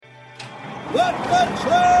Let the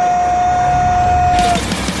train!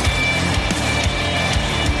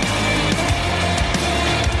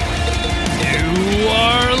 You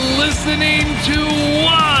are listening to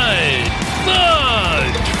What the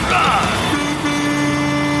Truck.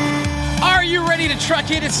 Are you ready to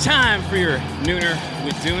truck it? It's time for your Nooner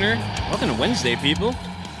with Dooner. Welcome to Wednesday, people.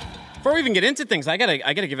 Before we even get into things, I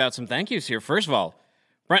gotta give out some thank yous here. First of all,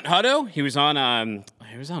 Brent Hutto, he was on I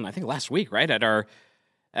think last week, right, at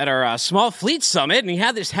our Small Fleet Summit, and he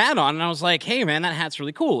had this hat on, and I was like, hey, man, that hat's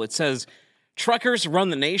really cool. It says, Truckers Run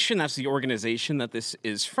the Nation. That's the organization that this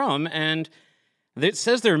is from, and it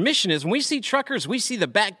says their mission is, when we see truckers, we see the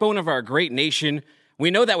backbone of our great nation. We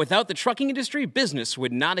know that without the trucking industry, business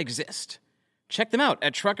would not exist. Check them out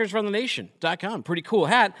at truckersrunthenation.com. Pretty cool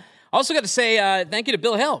hat. Also got to say thank you to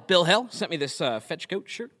Bill Hell. Bill Hell sent me this Fetch Goat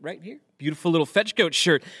shirt right here. Beautiful little Fetch Goat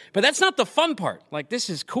shirt. But that's not the fun part. Like, this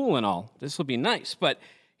is cool and all. This will be nice, but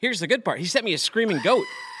here's the good part. He sent me a screaming goat.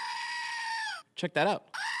 Check that out.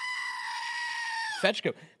 Fetch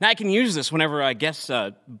Goat. Now I can use this whenever guests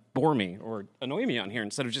bore me or annoy me on here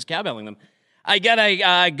instead of just cowbelling them. I got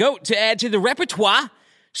a goat to add to the repertoire.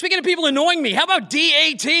 Speaking of people annoying me, how about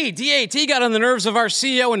DAT? DAT got on the nerves of our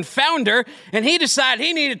CEO and founder, and he decided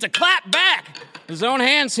he needed to clap back. His own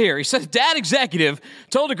hands here. He said that executive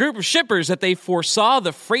told a group of shippers that they foresaw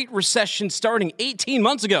the freight recession starting 18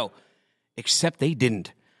 months ago, except they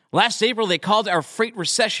didn't. Last April, they called our freight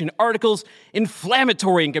recession articles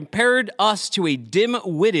inflammatory and compared us to a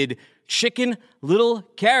dim-witted chicken little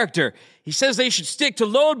character. He says they should stick to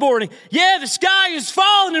load boarding. Yeah, the sky is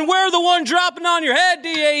falling and we're the one dropping on your head,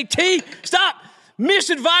 DAT. Stop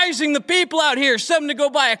misadvising the people out here, something to go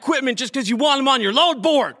buy equipment just because you want them on your load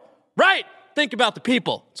board, right? Think about the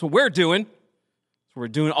people. That's what we're doing. That's what we're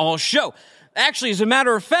doing all show. Actually, as a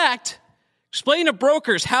matter of fact, explain to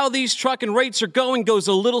brokers how these trucking rates are going goes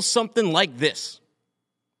a little something like this.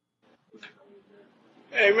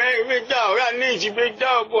 Hey, man, big dog, I need you, big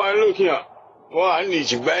dog. Boy, look here. Boy, I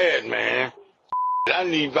need you bad, man. I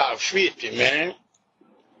need about 50, man.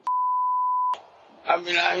 I've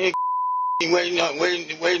been out here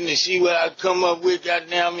waiting to see what I come up with.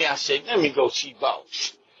 Goddamn me, I said, let me go see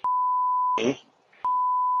boss.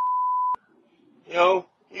 Yo,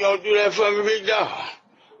 you don't do that for me, big dog.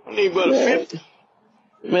 I need about 50.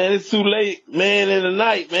 Man, it's too late, man, in the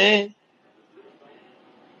night, man.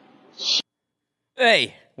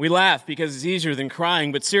 Hey, we laugh because it's easier than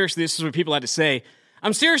crying, but seriously, this is what people had to say.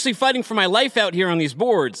 I'm seriously fighting for my life out here on these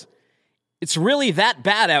boards. It's really that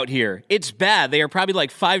bad out here. It's bad. They are probably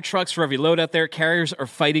like 5 trucks for every load out there. Carriers are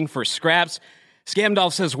fighting for scraps.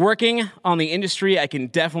 Scamdolf says, working on the industry, I can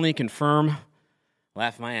definitely confirm.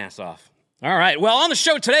 Laugh my ass off. All right, well, on the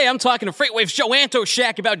show today, I'm talking to FreightWaves' Joe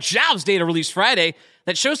Antoshak about jobs data released Friday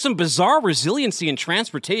that shows some bizarre resiliency in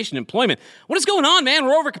transportation employment. What is going on, man?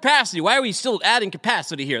 We're over capacity. Why are we still adding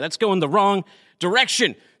capacity here? That's going the wrong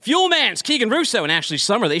direction. Fuelman's Keegan Russo and Ashley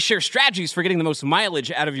Summer, they share strategies for getting the most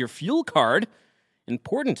mileage out of your fuel card.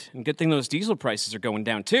 Important, and good thing those diesel prices are going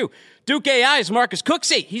down, too. Duke AI's Marcus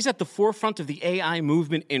Cooksey, he's at the forefront of the AI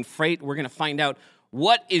movement in freight. We're going to find out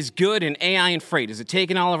what is good in AI and freight. Is it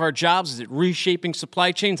taking all of our jobs? Is it reshaping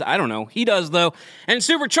supply chains? I don't know. He does, though. And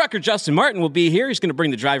super trucker Justin Martin will be here. He's going to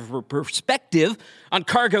bring the driver perspective on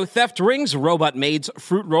cargo theft rings, robot maids,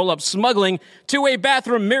 fruit roll-up smuggling, two-way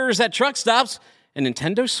bathroom mirrors at truck stops, and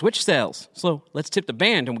Nintendo Switch sales. So let's tip the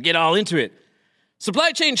band and we'll get all into it.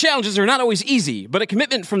 Supply chain challenges are not always easy, but a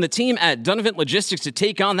commitment from the team at Dunnavant Logistics to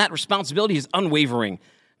take on that responsibility is unwavering.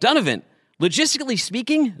 Dunnavant, logistically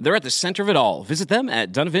speaking, they're at the center of it all. Visit them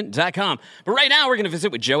at Dunnavant.com. But right now, we're going to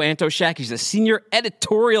visit with Joe Antoshak. He's a senior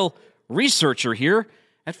editorial researcher here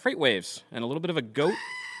at FreightWaves and a little bit of a goat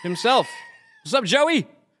himself. What's up, Joey?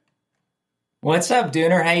 What's up,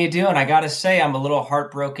 Dooner? How you doing? I got to say, I'm a little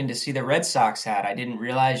heartbroken to see the Red Sox hat. I didn't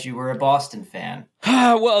realize you were a Boston fan.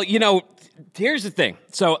 Well, you know, here's the thing.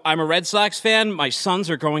 So I'm a Red Sox fan. My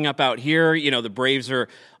sons are growing up out here. You know, the Braves are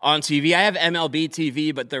on TV. I have MLB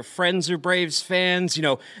TV, but their friends are Braves fans. You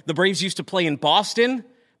know, the Braves used to play in Boston.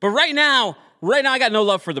 But right now, I got no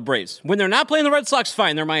love for the Braves. When they're not playing the Red Sox,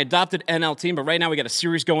 fine. They're my adopted NL team. But right now, we got a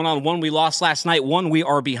series going on. One we lost last night. One we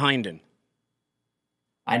are behind in.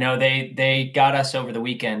 I know they got us over the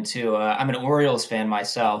weekend, too. I'm an Orioles fan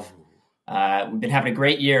myself. We've been having a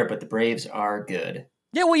great year, but the Braves are good.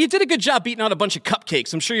 Yeah, well, you did a good job beating out a bunch of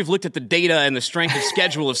cupcakes. I'm sure you've looked at the data and the strength of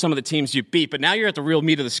schedule of some of the teams you beat, but now you're at the real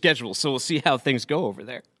meat of the schedule, so we'll see how things go over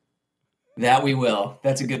there. That we will.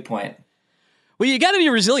 That's a good point. Well, you got to be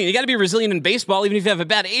resilient. You got to be resilient in baseball. Even if you have a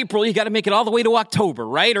bad April, you got to make it all the way to October,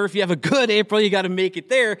 right? Or if you have a good April, you got to make it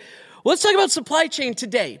there. Well, let's talk about supply chain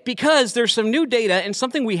today because there's some new data and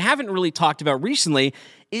something we haven't really talked about recently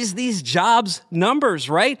is these jobs numbers,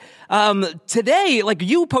 right? Today, like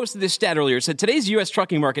you posted this stat earlier, it said today's U.S.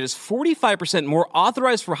 trucking market is 45% more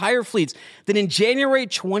authorized for hire fleets than in January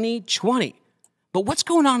 2020. But what's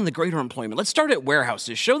going on in the greater employment? Let's start at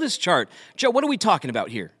warehouses. Show this chart. Joe, what are we talking about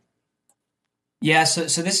here? Yeah,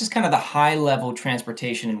 so this is kind of the high-level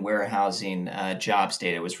transportation and warehousing jobs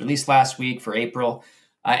data. It was released last week for April,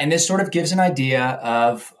 and this sort of gives an idea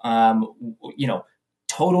of,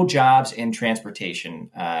 total jobs in transportation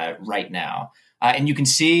right now. And you can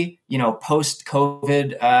see,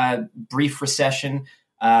 post-COVID brief recession,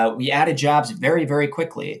 we added jobs very, very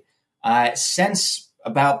quickly. Since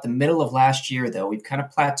about the middle of last year, though, we've kind of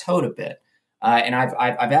plateaued a bit. And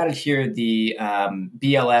I've added here the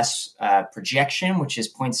BLS projection, which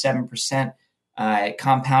is 0.7%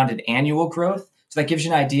 compounded annual growth. So that gives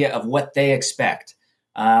you an idea of what they expect.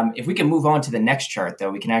 If we can move on to the next chart,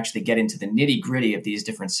 though, we can actually get into the nitty gritty of these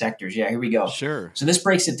different sectors. Yeah, here we go. Sure. So this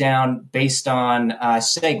breaks it down based on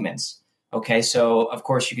segments. Okay, so of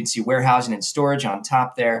course you can see warehousing and storage on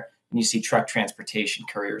top there, and you see truck transportation,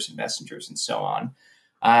 couriers and messengers, and so on.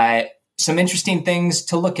 Some interesting things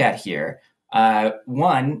to look at here.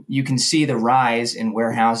 One, you can see the rise in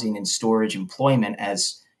warehousing and storage employment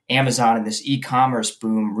as Amazon and this e-commerce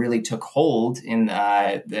boom really took hold in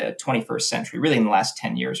the 21st century, really in the last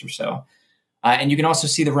 10 years or so. And you can also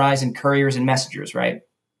see the rise in couriers and messengers, right?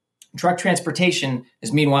 Truck transportation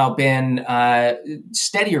has meanwhile been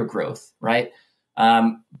steadier growth, right?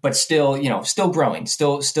 But still, still growing,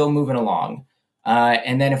 still moving along.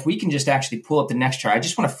 And then if we can just actually pull up the next chart, I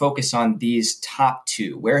just want to focus on these top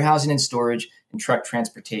two, warehousing and storage and truck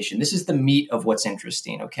transportation. This is the meat of what's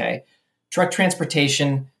interesting, okay? Truck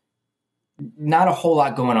transportation, not a whole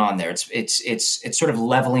lot going on there. It's sort of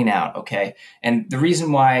leveling out, okay? And the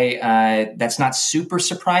reason why that's not super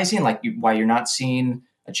surprising, why you're not seeing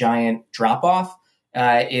a giant drop-off,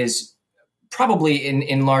 is probably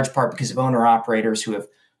in large part because of owner-operators who have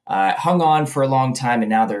hung on for a long time, and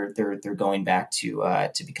now they're going back to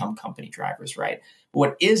become company drivers, right? But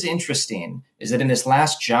what is interesting is that in this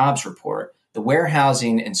last jobs report, the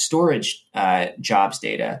warehousing and storage jobs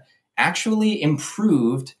data actually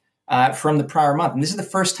improved from the prior month, and this is the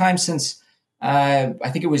first time since I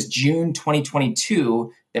think it was June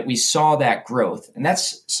 2022 that we saw that growth, and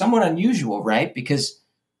that's somewhat unusual, right? Because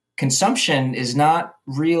consumption is not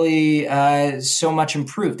really so much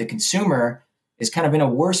improved. The consumer is kind of in a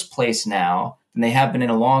worse place now than they have been in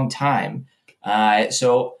a long time.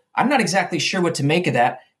 So I'm not exactly sure what to make of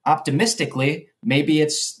that. Optimistically, maybe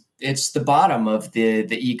it's the bottom of the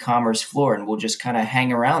e-commerce floor, and we'll just kind of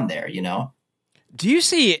hang around there, Do you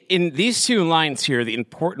see in these two lines here, the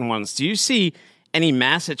important ones, do you see any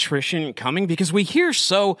mass attrition coming? Because we hear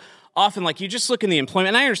so often, like you just look in the employment,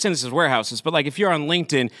 and I understand this is warehouses, but like if you're on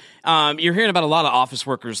LinkedIn, you're hearing about a lot of office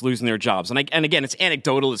workers losing their jobs. And again, it's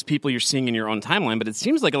anecdotal, it's people you're seeing in your own timeline, but it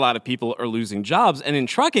seems like a lot of people are losing jobs. And in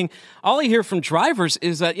trucking, all I hear from drivers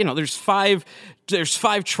is that, there's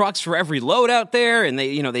five trucks for every load out there, and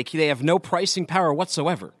they have no pricing power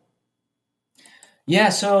whatsoever. Yeah,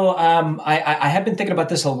 so I have been thinking about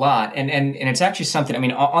this a lot, and it's actually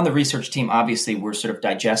something, on the research team, obviously, we're sort of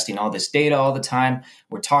digesting all this data all the time.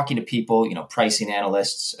 We're talking to people, pricing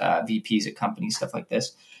analysts, VPs at companies, stuff like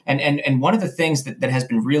this. And one of the things that has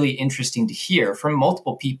been really interesting to hear from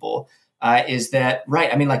multiple people is that,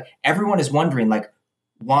 right, everyone is wondering,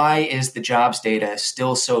 why is the jobs data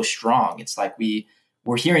still so strong? It's like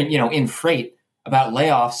we're hearing, in freight about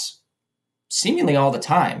layoffs seemingly all the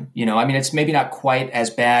time. It's maybe not quite as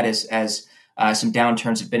bad as some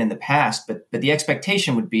downturns have been in the past, but the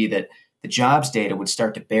expectation would be that the jobs data would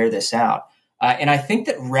start to bear this out. And I think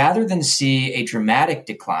that rather than see a dramatic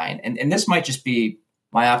decline, and this might just be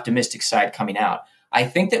my optimistic side coming out, I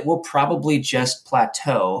think that we'll probably just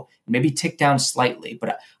plateau, maybe tick down slightly,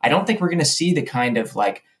 but I don't think we're going to see the kind of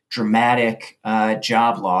dramatic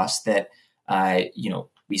job loss that,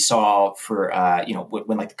 we saw for,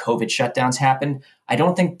 when the COVID shutdowns happened. I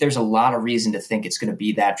don't think there's a lot of reason to think it's going to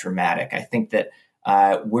be that dramatic. I think that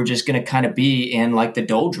we're just going to kind of be in the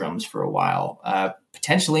doldrums for a while,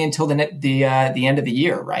 potentially until the end of the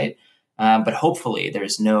year, right? But hopefully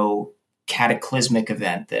there's no cataclysmic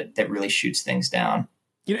event that really shoots things down.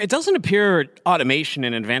 It doesn't appear automation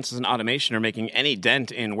and advances in automation are making any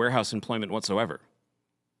dent in warehouse employment whatsoever.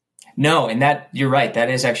 No, and that you're right. That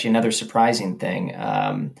is actually another surprising thing.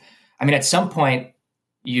 At some point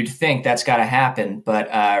you'd think that's got to happen, but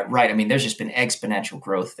right. There's just been exponential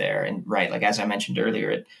growth there, and right, as I mentioned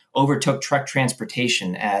earlier, it overtook truck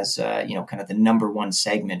transportation as kind of the number one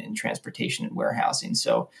segment in transportation and warehousing.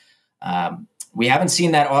 So We haven't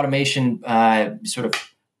seen that automation sort of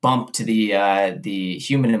bump to the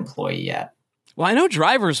human employee yet. Well, I know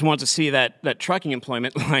drivers want to see that trucking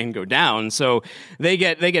employment line go down, so they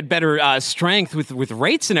get better strength with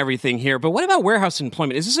rates and everything here. But what about warehouse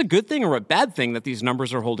employment? Is this a good thing or a bad thing that these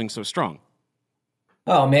numbers are holding so strong?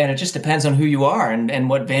 Oh man, it just depends on who you are and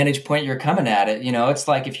what vantage point you're coming at it. It's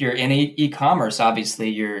like if you're in e-commerce, obviously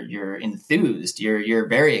you're enthused, you're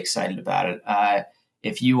very excited about it.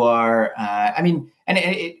 If you are, and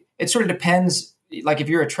it sort of depends. Like if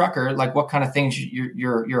you're a trucker, like what kind of things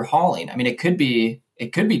you're hauling. I mean, it could be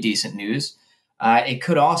decent news. It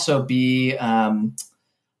could also be,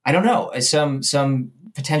 I don't know, some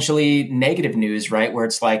potentially negative news, right? Where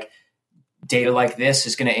it's like data like this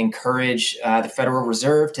is going to encourage the Federal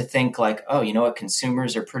Reserve to think like, oh, you know what,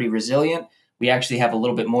 consumers are pretty resilient. We actually have a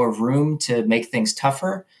little bit more room to make things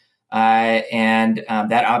tougher. And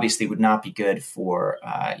that obviously would not be good for,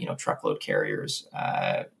 truckload carriers,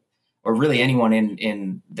 or really anyone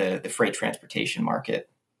in the freight transportation market.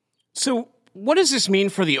 So what does this mean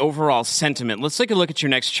for the overall sentiment? Let's take a look at your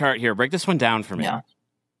next chart here. Break this one down for me.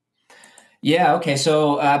 Yeah. Okay.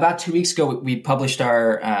 So about 2 weeks ago, we published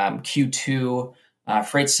our Q2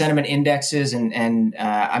 freight sentiment indexes, and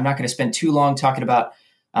I'm not going to spend too long talking about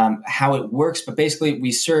how it works, but basically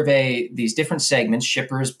we survey these different segments,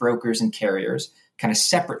 shippers, brokers, and carriers, kind of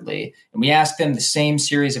separately. And we ask them the same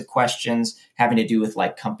series of questions having to do with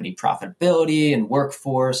like company profitability and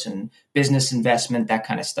workforce and business investment, that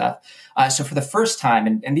kind of stuff. So for the first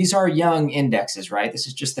time, and these are young indexes, right? This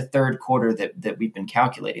is just the third quarter that we've been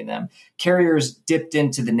calculating them. Carriers dipped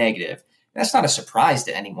into the negative. That's not a surprise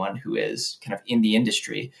to anyone who is kind of in the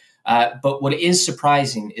industry. But what is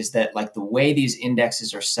surprising is that like the way these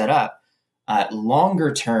indexes are set up,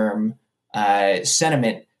 longer term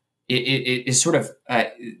sentiment it is sort of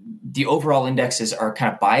the overall indexes are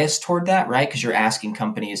kind of biased toward that, right? Because you're asking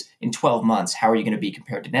companies in 12 months, how are you going to be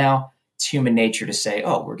compared to now? It's human nature to say,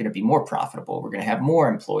 oh, we're going to be more profitable. We're going to have more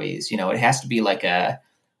employees. It has to be like a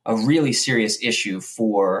really serious issue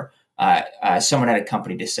for someone at a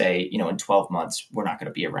company to say, in 12 months, we're not going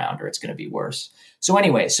to be around or it's going to be worse. So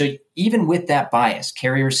anyway, so even with that bias,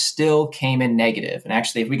 carriers still came in negative. And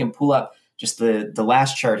actually, if we can pull up just the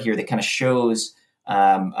last chart here that kind of shows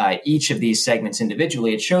each of these segments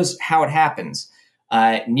individually, it shows how it happens.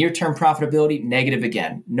 Near-term profitability, negative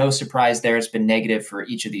again. No surprise there. It's been negative for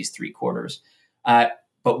each of these 3 quarters.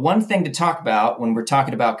 But one thing to talk about when we're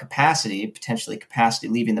talking about capacity, potentially capacity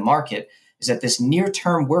leaving the market, is that this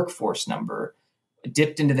near-term workforce number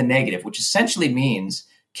dipped into the negative, which essentially means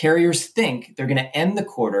carriers think they're going to end the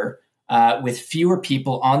quarter with fewer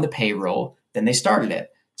people on the payroll than they started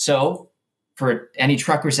it. So for any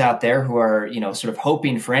truckers out there who are, sort of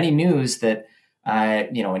hoping for any news that,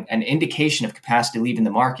 an indication of capacity leaving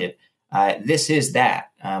the market, this is that.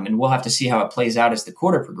 And we'll have to see how it plays out as the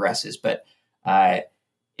quarter progresses. But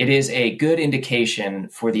it is a good indication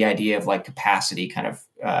for the idea of like capacity kind of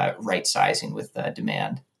right sizing with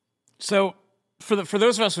demand. So for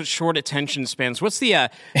those of us with short attention spans, what's the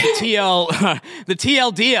TL the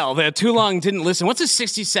TLDL, the too long didn't listen? What's a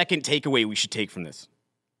 60-second takeaway we should take from this?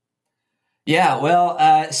 Yeah,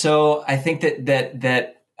 well, so I think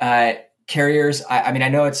that carriers. I mean, I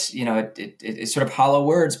know it's it's sort of hollow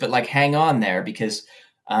words, but like hang on there because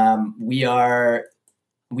we are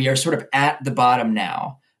sort of at the bottom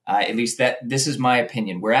now. At least this is my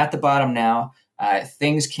opinion. We're at the bottom now.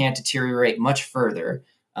 Things can't deteriorate much further.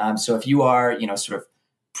 So if you are sort of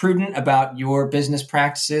prudent about your business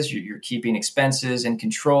practices, you're keeping expenses in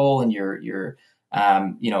control, and you're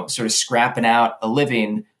sort of scrapping out a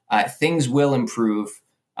living. Things will improve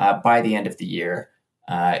by the end of the year.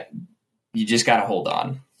 You just got to hold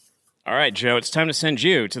on. All right, Joe, it's time to send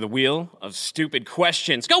you to the wheel of stupid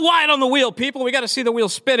questions. Go wide on the wheel, people. We got to see the wheel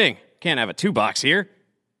spinning. Can't have a 2-box here.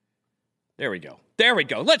 There we go.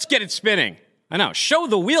 Let's get it spinning. I know. Show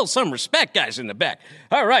the wheel some respect, guys in the back.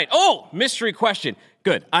 All right. Oh, mystery question.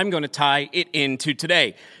 Good. I'm going to tie it into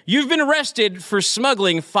today. You've been arrested for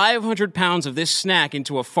smuggling 500 pounds of this snack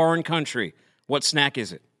into a foreign country. What snack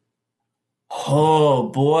is it? Oh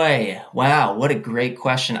boy. Wow. What a great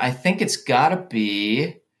question. I think it's gotta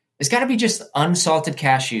be just unsalted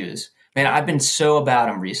cashews. Man, I've been so about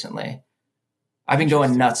them recently. I've been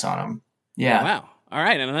going nuts on them. Yeah. Wow. All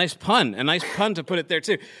right. And a nice pun to put it there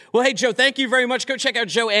too. Well, hey, Joe, thank you very much. Go check out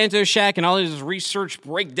Joe Antoshak and all his research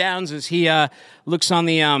breakdowns as he looks on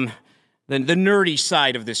the nerdy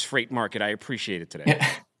side of this freight market. I appreciate it today.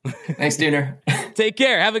 Yeah. Thanks, Dooner. Take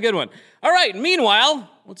care. Have a good one. All right. Meanwhile,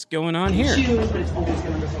 what's going on here?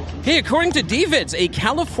 Hey, according to DVids, a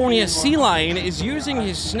California sea lion is using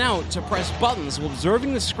his snout to press buttons while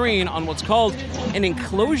observing the screen on what's called an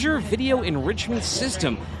enclosure video enrichment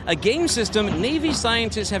system, a game system Navy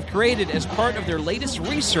scientists have created as part of their latest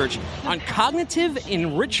research on cognitive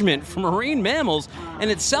enrichment for marine mammals,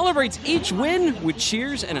 and it celebrates each win with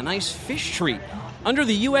cheers and a nice fish treat. Under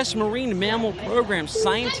the U.S. Marine Mammal Program,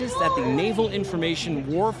 scientists at the Naval Information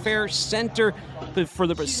Warfare Center for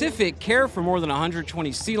the Pacific care for more than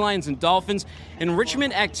 120 sea lions and dolphins.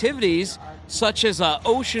 Enrichment activities such as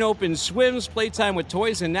ocean open swims, playtime with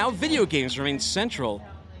toys, and now video games remain central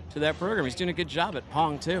to that program. He's doing a good job at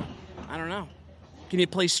Pong, too. I don't know. Can you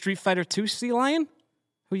play Street Fighter 2, Sea Lion?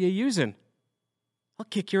 Who you using? I'll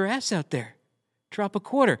kick your ass out there. Drop a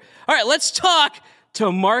quarter. All right, let's talk to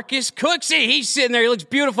Marcus Cooksey. He's sitting there. He looks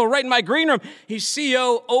beautiful right in my green room. He's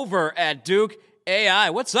CEO over at Duke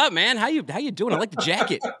AI. What's up, man? How you doing? I like the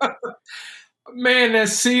jacket. Man, that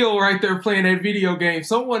seal right there playing that video game.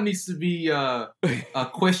 Someone needs to be a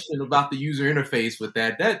question about the user interface with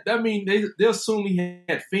that. That mean they assume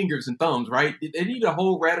had fingers and thumbs, right? They need a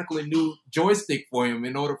whole radically new joystick for him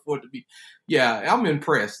in order for it to be. Yeah, I'm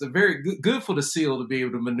impressed. They're very good for the seal to be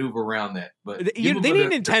able to maneuver around that. But they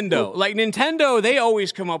need Nintendo. Like Nintendo, they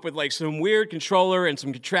always come up with like some weird controller and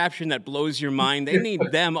some contraption that blows your mind. They need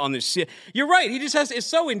them on the seal. You're right. He just has. It's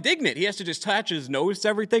so indignant. He has to just attach his nose to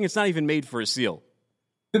everything. It's not even made for a seal.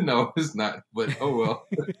 No, it's not. But oh well.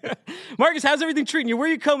 Marcus, how's everything treating you? Where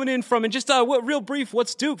are you coming in from? And just real brief,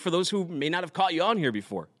 what's Duke for those who may not have caught you on here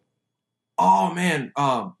before? Oh man,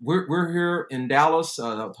 we're here in Dallas.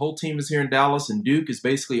 The whole team is here in Dallas, and Duke is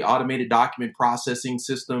basically automated document processing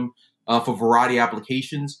system for a variety of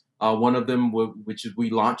applications. One of them, which we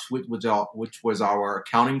launched with, which was our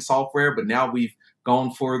accounting software, but now we've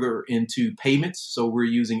gone further into payments. So we're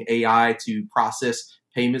using AI to process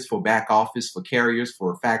payments for back office, for carriers,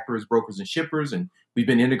 for factors, brokers, and shippers, and we've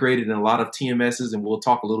been integrated in a lot of TMSs, and we'll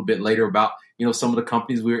talk a little bit later about some of the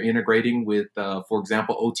companies we're integrating with, for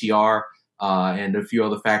example, OTR. And a few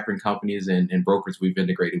other factoring companies and brokers we've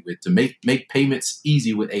integrated with to make payments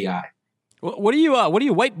easy with AI. What are you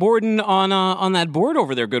whiteboarding on that board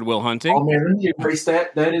over there, Goodwill Hunting? Oh man, let me erase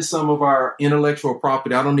that. That is some of our intellectual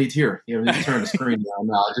property. I don't need to hear. I need to turn the screen down.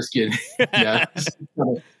 No, just kidding. Yeah, it's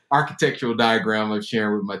kind of architectural diagram I'm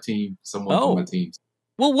sharing with my team. Someone from my team.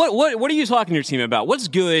 Well, what are you talking to your team about? What's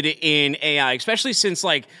good in AI, especially since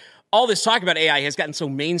like all this talk about AI has gotten so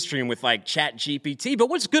mainstream with like ChatGPT, but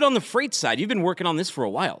what's good on the freight side? You've been working on this for a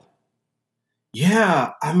while.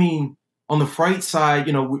 Yeah, I mean, on the freight side,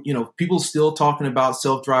 people still talking about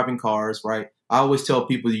self-driving cars, right? I always tell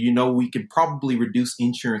people, we can probably reduce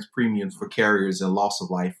insurance premiums for carriers and loss of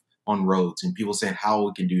life on roads, and people saying how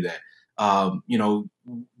we can do that.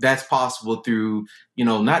 That's possible through,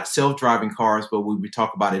 not self-driving cars, but when we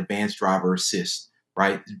talk about advanced driver assist,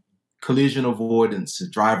 right? Collision avoidance,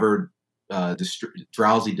 driver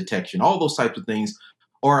drowsy detection, all those types of things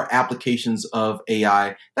are applications of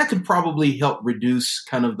AI that could probably help reduce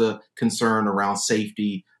kind of the concern around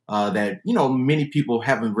safety that, many people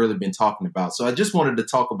haven't really been talking about. So I just wanted to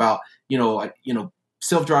talk about,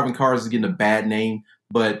 self-driving cars is getting a bad name,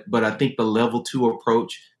 but I think the level 2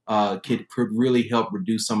 approach could really help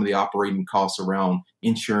reduce some of the operating costs around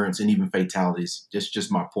insurance and even fatalities.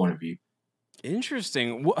 Just my point of view.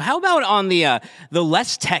 Interesting. How about on the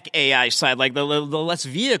less tech AI side, like the less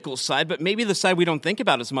vehicle side, but maybe the side we don't think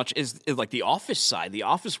about as much is like the office side, the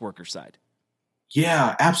office worker side?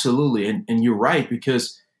 Yeah, absolutely. And you're right,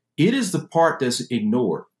 because it is the part that's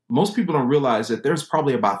ignored. Most people don't realize that there's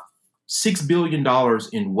probably about $6 billion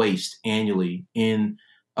in waste annually in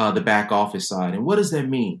the back office side. And what does that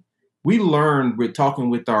mean? We learned with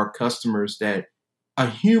talking with our customers that a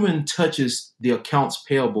human touches the accounts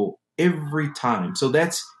payable every time. So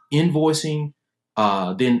that's invoicing,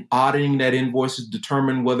 then auditing that invoice to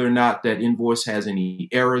determine whether or not that invoice has any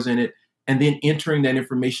errors in it, and then entering that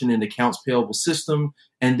information in the accounts payable system,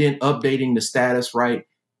 and then updating the status, right?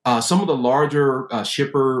 Some of the larger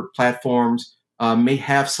shipper platforms may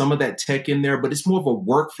have some of that tech in there, but it's more of a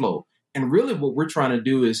workflow. And really what we're trying to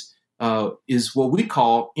do is what we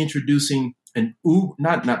call introducing an Uber,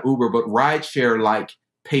 not Uber, but rideshare-like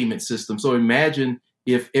payment system. So imagine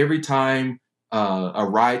if every time a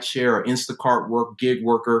rideshare or Instacart gig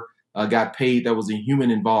worker got paid, there was a human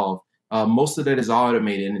involved. Most of that is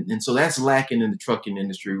automated. And so that's lacking in the trucking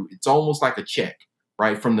industry. It's almost like a check,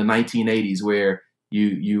 right, from the 1980s where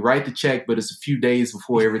you write the check, but it's a few days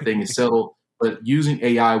before everything is settled. But using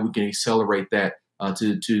AI, we can accelerate that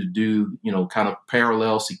to do, kind of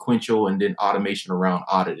parallel, sequential, and then automation around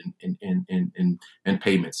audit and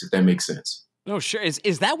payments, if that makes sense. Oh, sure.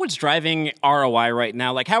 Is that what's driving ROI right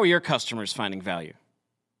now? Like, how are your customers finding value?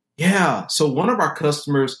 Yeah. So one of our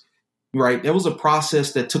customers, right, there was a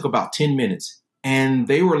process that took about 10 minutes. And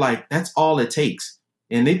they were like, that's all it takes.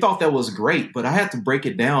 And they thought that was great. But I had to break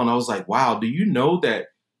it down. I was like, wow, do you know that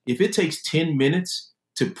if it takes 10 minutes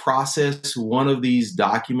to process one of these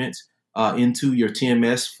documents into your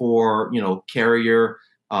TMS for, carrier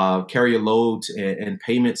loads and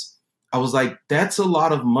payments, I was like, that's a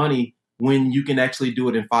lot of money when you can actually do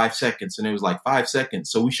it in 5 seconds. And it was like 5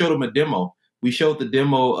 seconds. So we showed them a demo. We showed the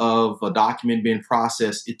demo of a document being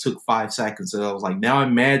processed. It took 5 seconds. And I was like, now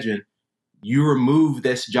imagine you remove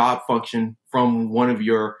this job function from one of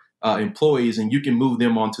your employees and you can move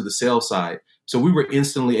them onto the sales side. So we were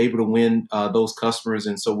instantly able to win those customers.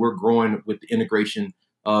 And so we're growing with the integration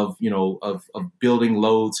of building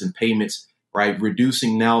loads and payments, right?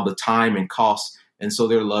 Reducing now the time and costs. And so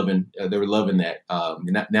they're loving that.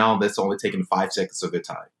 Now that's only taking 5 seconds of their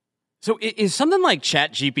time. So is something like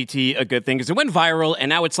ChatGPT a good thing? Because it went viral, and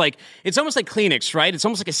now it's almost like Kleenex, right? It's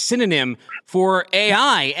almost like a synonym for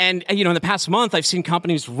AI. And in the past month, I've seen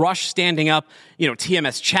companies rush standing up,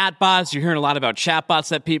 TMS chatbots. You're hearing a lot about chatbots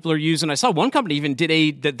that people are using. I saw one company even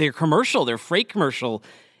did their freight commercial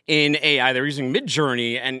in AI. They're using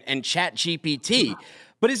Midjourney and ChatGPT.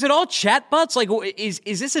 But is it all chatbots? Like, is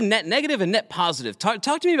this a net negative and net positive? Talk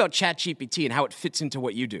to me about ChatGPT and how it fits into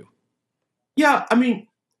what you do. Yeah,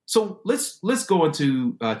 so let's go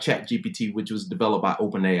into ChatGPT, which was developed by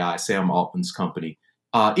OpenAI, Sam Altman's company.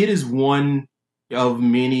 It is one of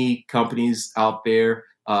many companies out there.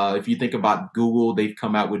 If you think about Google, they've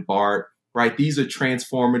come out with Bard, right? These are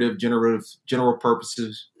transformative, general purpose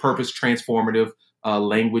transformative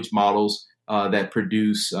language models that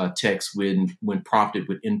produce text when prompted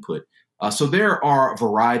with input. So there are a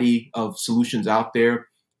variety of solutions out there.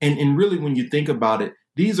 And really, when you think about it,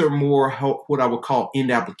 these are more what I would call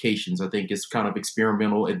end applications. I think it's kind of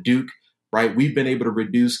experimental at Duke, right? We've been able to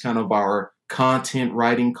reduce kind of our content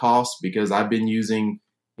writing costs because I've been using,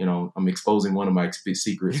 I'm exposing one of my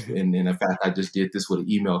secrets. And in fact, I just did this with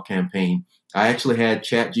an email campaign. I actually had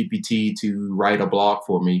ChatGPT to write a blog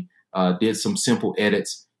for me, did some simple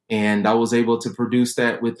edits, and I was able to produce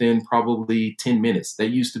that within probably 10 minutes. That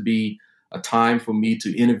used to be a time for me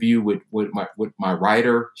to interview with my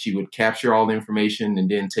writer. She would capture all the information and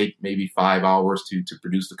then take maybe 5 hours to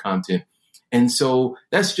produce the content. And so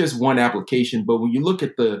that's just one application. But when you look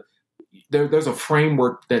at there's a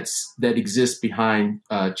framework that exists behind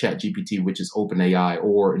ChatGPT, which is OpenAI,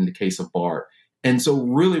 or in the case of Bard. And so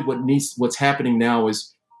really what's happening now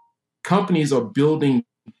is companies are building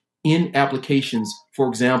in applications, for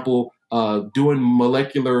example, doing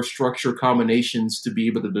molecular structure combinations to be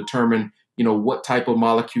able to determine what type of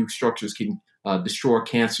molecule structures can destroy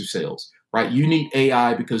cancer cells, right? You need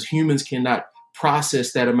AI because humans cannot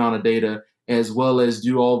process that amount of data as well as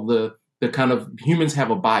do all the kind of humans have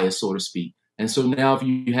a bias, so to speak. And so now if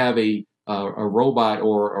you have a robot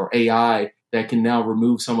or AI that can now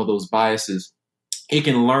remove some of those biases, it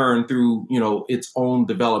can learn through, its own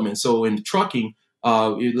development. So in trucking,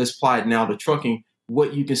 let's apply it now to trucking.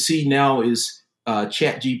 What you can see now is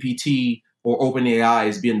ChatGPT or OpenAI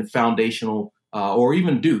is being the foundational, or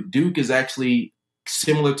even Duke. Duke is actually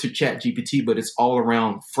similar to ChatGPT, but it's all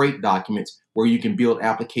around freight documents where you can build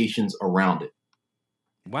applications around it.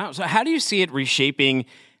 Wow. So how do you see it reshaping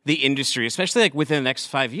the industry, especially like within the next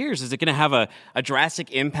 5 years? Is it going to have a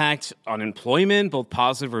drastic impact on employment, both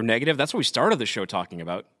positive or negative? That's what we started the show talking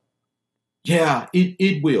about. Yeah,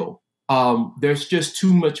 it will. There's just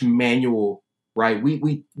too much manual, right?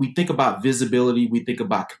 We think about visibility, we think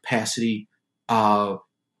about capacity,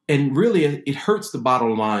 and really it hurts the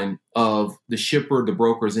bottom line of the shipper, the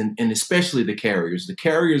brokers, and especially the carriers. The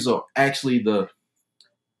carriers are actually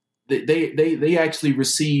they actually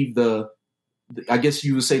receive I guess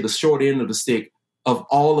you would say the short end of the stick of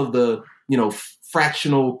all of the,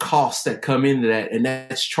 fractional costs that come into that, and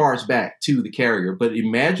that's charged back to the carrier. But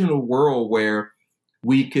imagine a world where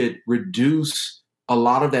we could reduce a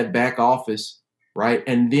lot of that back office, right?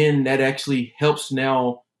 And then that actually helps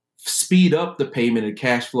now speed up the payment and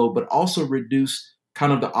cash flow, but also reduce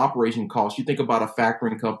kind of the operation costs. You think about a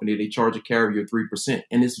factoring company, they charge a carrier 3%,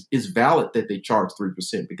 and it's valid that they charge 3%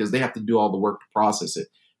 because they have to do all the work to process it.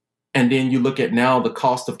 And then you look at now the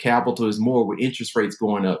cost of capital is more with interest rates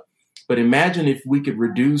going up. But imagine if we could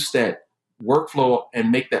reduce that workflow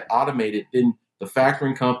and make that automated, then the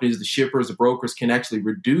factoring companies, the shippers, the brokers can actually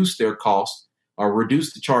reduce their costs or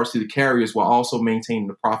reduce the charge to the carriers while also maintaining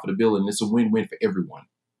the profitability. And it's a win-win for everyone.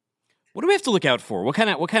 What do we have to look out for? What kind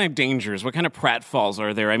of dangers, what kind of pratfalls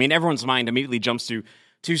are there? I mean, everyone's mind immediately jumps to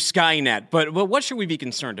Skynet, but what should we be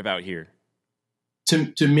concerned about here?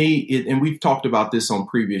 to me, and we've talked about this on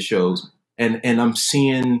previous shows, and I'm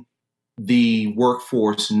seeing the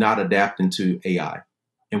workforce not adapting to AI.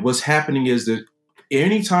 And what's happening is that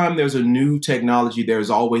anytime there's a new technology, there's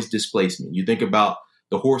always displacement. You think about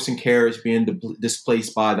the horse and carriage being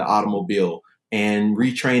displaced by the automobile and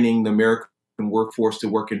retraining the American workforce to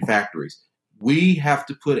work in factories. We have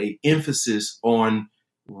to put an emphasis on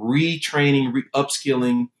retraining,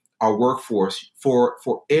 upskilling our workforce for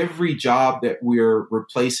every job that we're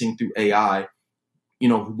replacing through AI.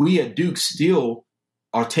 We at Duke still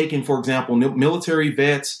are taking, for example, military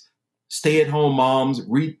vets, stay-at-home moms,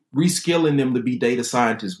 reskilling them to be data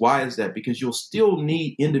scientists. Why is that? Because you'll still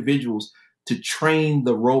need individuals to train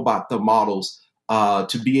the models,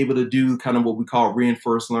 to be able to do kind of what we call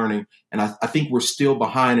reinforced learning. And I think we're still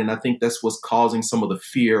behind, and I think that's what's causing some of the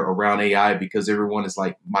fear around AI, because everyone is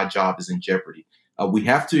like, my job is in jeopardy. We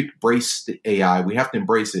have to embrace the AI. We have to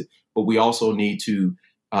embrace it, but we also need to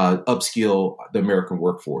upskill the American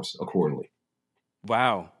workforce accordingly.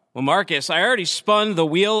 Wow. Well, Marcus, I already spun the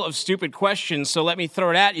wheel of stupid questions, so let me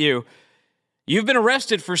throw it at you. You've been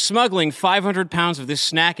arrested for smuggling 500 pounds of this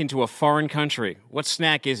snack into a foreign country. What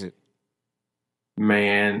snack is it?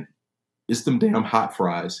 Man, it's them damn hot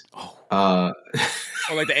fries. Oh,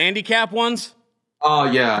 like the handicap ones? Oh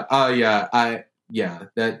yeah.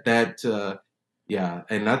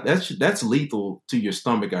 And that's lethal to your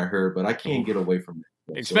stomach, I heard, but I can't get away from it.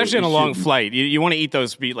 Especially on a long flight. You want to eat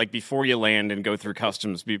those before you land and go through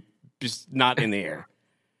customs, just not in the air.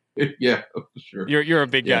 Yeah, for sure. You're a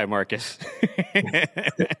big guy, Marcus.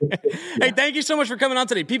 Hey, thank you so much for coming on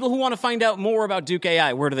today. People who want to find out more about Duke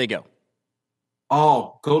AI, where do they go?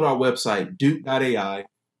 Oh, go to our website, duke.ai.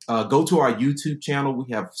 Go to our YouTube channel.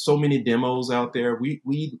 We have so many demos out there. We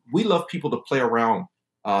love people to play around.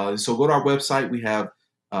 So go to our website. We have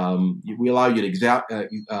we allow you to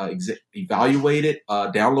evaluate it,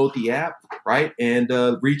 download the app, right, and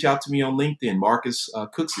reach out to me on LinkedIn, Marcus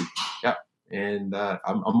Cooksey. Yeah, and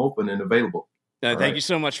I'm open and available. Thank you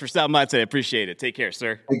so much for stopping by today. Appreciate it. Take care,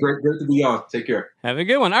 sir. Hey, great to be on. Take care. Have a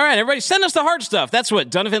good one. All right, everybody, send us the hard stuff. That's what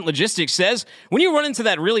Donovan Logistics says. When you run into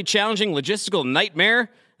that really challenging logistical nightmare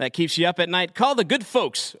that keeps you up at night, call the good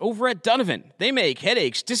folks over at Donovan. They make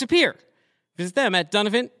headaches disappear. Visit them at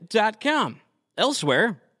donovan.com.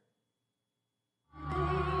 Elsewhere.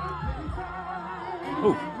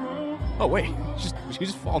 Oh, wait. Did you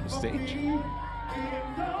just fall on the stage?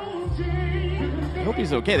 I hope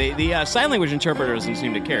he's okay. The sign language interpreter doesn't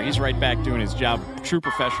seem to care. He's right back doing his job. True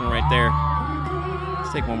professional right there.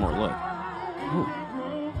 Let's take one more look. Ooh.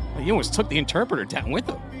 He almost took the interpreter down with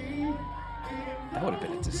him. That would have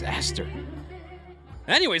been a disaster.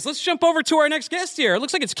 Anyways, let's jump over to our next guest here. It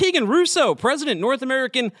looks like it's Keegan Russo, President, North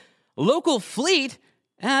American Local Fleet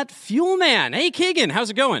at Fuelman. Hey, Keegan,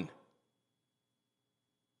 how's it going?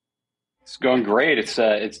 It's going great.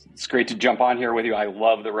 It's great to jump on here with you. I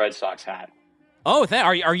love the Red Sox hat. Oh,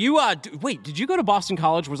 are you? Wait, did you go to Boston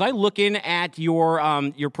College? Was I looking at your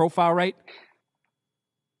profile right?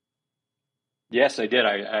 Yes, I did.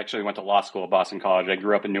 I actually went to law school at Boston College. I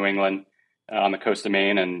grew up in New England, on the coast of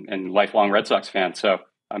Maine, and lifelong Red Sox fan. So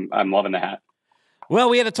I'm loving the hat. Well,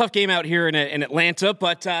 we had a tough game out here in Atlanta,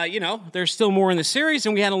 but there's still more in the series,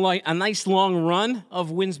 and we had a nice long run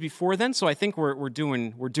of wins before then. So I think we're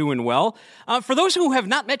doing well. For those who have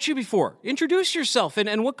not met you before, introduce yourself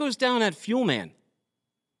and what goes down at Fuelman.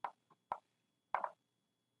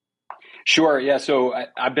 Sure. Yeah. So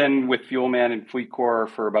I've been with Fuelman and FleetCor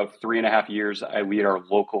for about 3.5 years. I lead our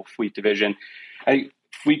local fleet division.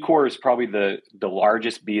 FleetCor is probably the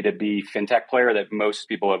largest B2B fintech player that most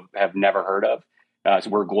people have never heard of.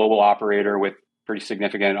 So we're a global operator with pretty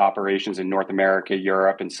significant operations in North America,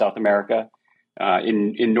 Europe, and South America.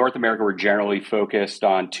 In North America, we're generally focused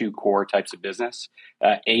on two core types of business,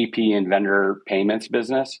 AP and vendor payments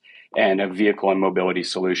business, and a vehicle and mobility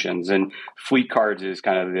solutions. And Fleet Cards is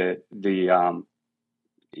kind of the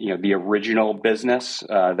original business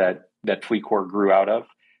that FleetCor grew out of.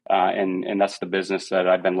 And that's the business that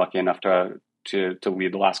I've been lucky enough to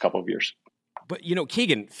lead the last couple of years. But,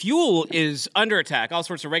 Keegan, fuel is under attack. All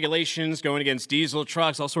sorts of regulations going against diesel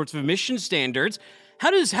trucks, all sorts of emission standards. How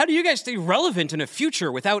do you guys stay relevant in a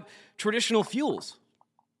future without traditional fuels?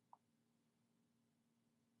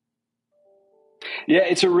 Yeah,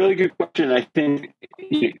 it's a really good question. I think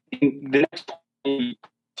in the next 20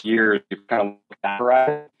 years, we've kind of looked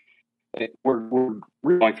at it. We're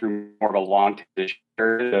really going through more of a long transition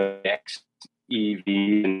of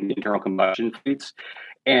XEV and internal combustion fleets.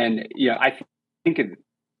 And, I think it's an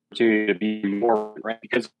opportunity to be more, right?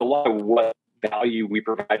 Because a lot of what value we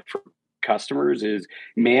provide for customers is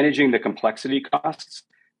managing the complexity costs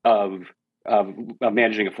of of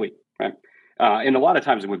managing a fleet, right? And a lot of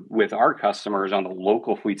times with our customers on the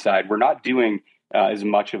local fleet side, we're not doing as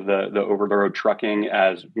much of the over the road trucking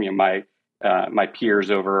as my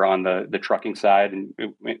peers over on the trucking side and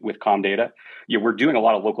with Comdata. We're doing a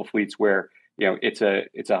lot of local fleets where it's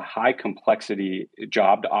a high complexity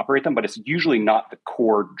job to operate them, but it's usually not the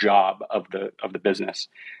core job of the business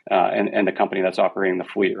and the company that's operating the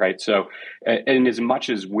fleet, right? So, and as much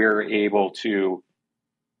as we're able to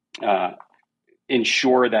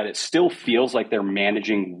ensure that it still feels like they're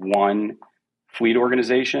managing one fleet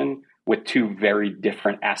organization with two very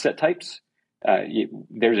different asset types,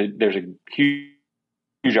 there's a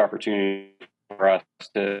huge opportunity for us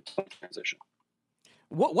to transition.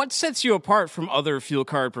 What sets you apart from other fuel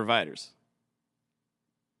card providers?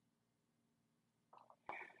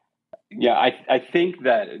 Yeah, I think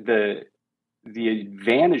that the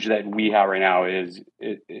advantage that we have right now is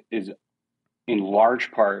in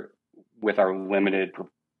large part with our limited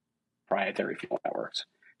proprietary fuel networks.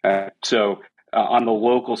 So on the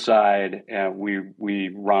local side, we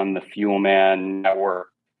run the Fuelman network.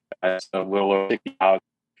 It's a little over 60,000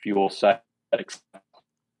 fuel set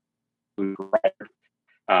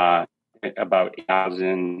about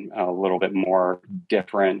 8,000, a little bit more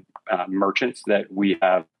different merchants that we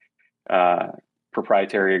have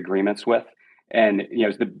proprietary agreements with. And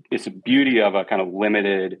it's the beauty of a kind of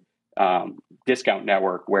limited discount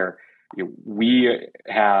network where we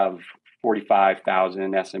have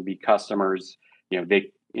 45,000 SMB customers.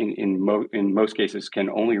 They in most cases can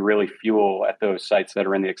only really fuel at those sites that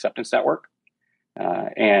are in the acceptance network.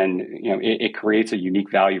 And it creates a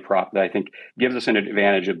unique value prop that I think gives us an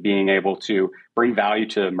advantage of being able to bring value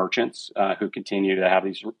to merchants who continue to have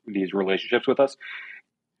these relationships with us,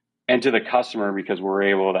 and to the customer because we're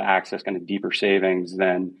able to access kind of deeper savings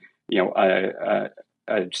than a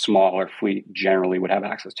smaller fleet generally would have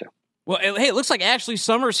access to. Well, hey, it looks like Ashley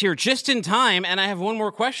Summers here just in time, and I have one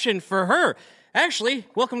more question for her. Ashley,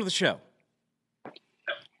 welcome to the show.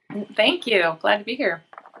 Thank you. Glad to be here.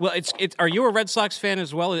 Well, it's. Are you a Red Sox fan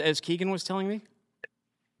as well, as Keegan was telling me?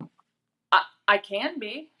 I can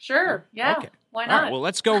be. Sure. Yeah. Okay. Why not? All right, well,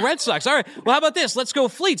 let's go Red Sox. All right. Well, how about this? Let's go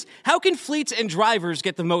fleets. How can fleets and drivers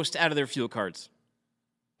get the most out of their fuel cards?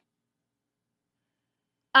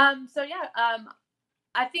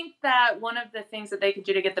 I think that one of the things that they could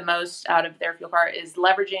do to get the most out of their fuel card is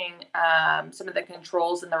leveraging some of the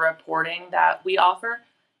controls and the reporting that we offer.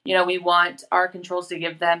 We want our controls to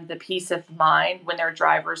give them the peace of mind when their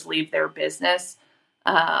drivers leave their business,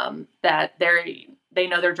 that they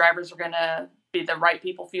know their drivers are going to be the right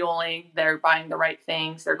people fueling, they're buying the right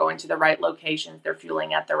things, they're going to the right locations, they're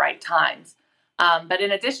fueling at the right times. But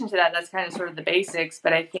in addition to that, that's kind of sort of the basics.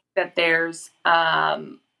 But I think that there's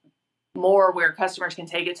more where customers can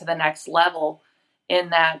take it to the next level in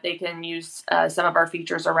that they can use some of our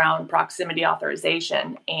features around proximity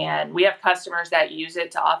authorization. And we have customers that use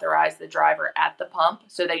it to authorize the driver at the pump.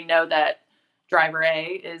 So they know that driver A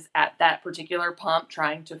is at that particular pump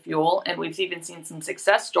trying to fuel. And we've even seen some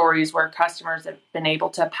success stories where customers have been able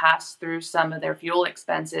to pass through some of their fuel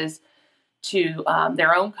expenses to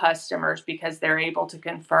their own customers because they're able to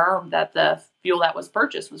confirm that the fuel that was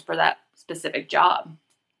purchased was for that specific job.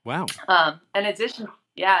 Wow. In addition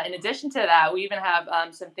to that, we even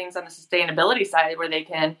have some things on the sustainability side where they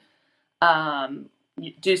can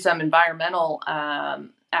do some environmental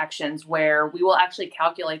actions where we will actually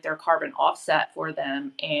calculate their carbon offset for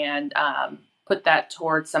them and put that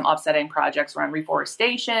towards some offsetting projects around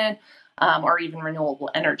reforestation or even renewable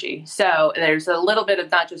energy. So there's a little bit of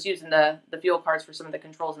not just using the fuel cards for some of the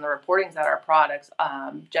controls and the reportings that our products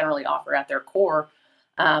generally offer at their core,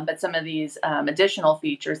 but some of these additional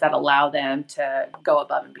features that allow them to go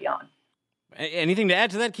above and beyond. Anything to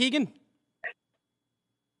add to that, Keegan?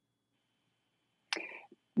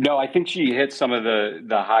 No, I think she hit some of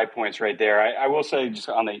the high points right there. I will say just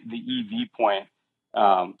on the EV point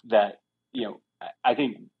that I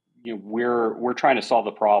think we're trying to solve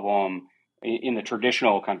the problem in the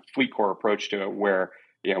traditional kind of fleet core approach to it, where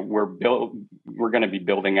we're going to be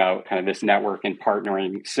building out kind of this network and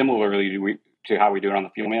partnering similarly to how we do it on the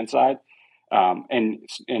Fuelman side,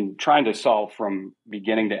 and trying to solve from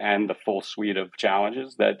beginning to end the full suite of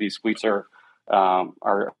challenges that these fleets are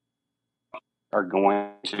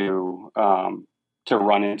going to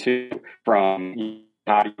run into, from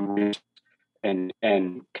how do you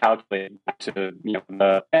and calculate to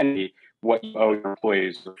the penny what you owe your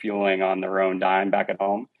employees for fueling on their own dime back at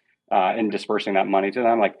home, and dispersing that money to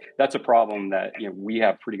them. Like, that's a problem that we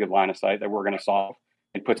have pretty good line of sight that we're going to solve.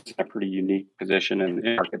 It puts us in a pretty unique position in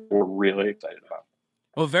the market we're really excited about.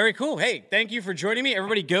 Well, very cool. Hey, thank you for joining me.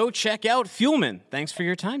 Everybody go check out Fuelman. Thanks for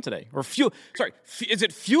your time today. Or is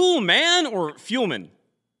it Fuel Man or Fuelman?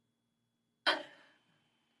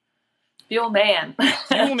 Fuel Man.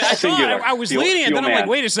 Fuel Man. I was leaning and then I'm like,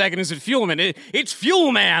 wait a second, is it Fuelman? It's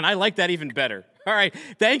Fuel Man. I like that even better. All right.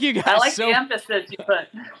 Thank you guys. I like the emphasis you put.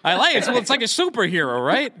 I like it. Well, it's like a superhero,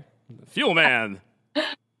 right? Fuel Man.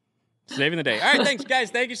 Saving the day. All right, thanks,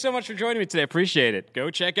 guys. Thank you so much for joining me today. Appreciate it. Go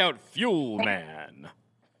check out Fuel Man.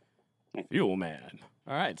 Fuel Man.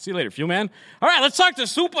 All right, see you later, Fuel Man. All right, let's talk to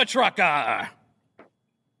Super Trucker.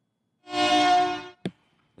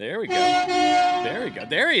 There we go.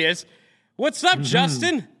 There he is. What's up,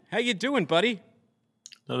 Justin? How you doing, buddy?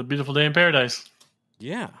 Another beautiful day in paradise.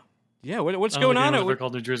 Yeah. What's going on? They're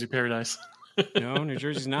called New Jersey Paradise. No, New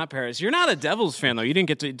Jersey's not paradise. You're not a Devils fan, though. You didn't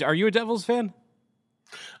get to. Are you a Devils fan?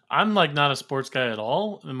 I'm not a sports guy at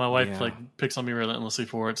all, and my wife picks on me relentlessly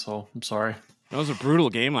for it. So I'm sorry. That was a brutal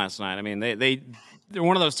game last night. I mean, they're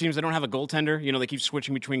one of those teams that don't have a goaltender. You know, they keep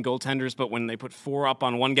switching between goaltenders, but when they put 4 up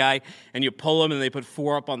on one guy and you pull them and they put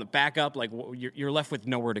 4 up on the backup, like you're left with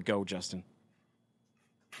nowhere to go, Justin.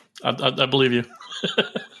 I believe you.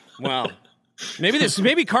 Well,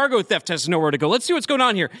 maybe cargo theft has nowhere to go. Let's see what's going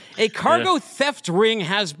on here. A cargo theft ring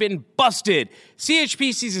has been busted.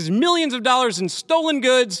 CHP seizes millions of dollars in stolen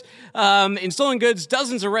goods.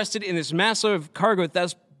 Dozens arrested in this massive cargo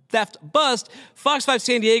theft bust. Fox 5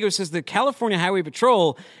 San Diego says the California Highway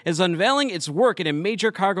Patrol is unveiling its work in a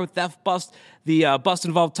major cargo theft bust. The bust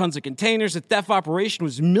involved tons of containers. The theft operation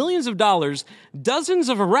was millions of dollars, dozens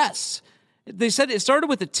of arrests. They said it started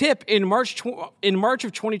with a tip in March of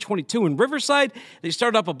 2022 in Riverside. They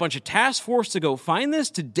started up a bunch of task force to go find this.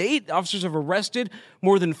 To date, officers have arrested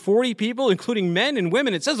more than 40 people, including men and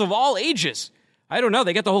women. It says of all ages. I don't know.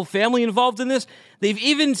 They got the whole family involved in this. They've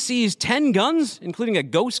even seized 10 guns, including a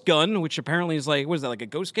ghost gun, which apparently is like, what is that, like a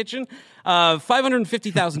ghost kitchen?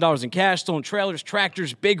 $550,000 in cash, stolen trailers,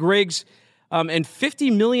 tractors, big rigs, and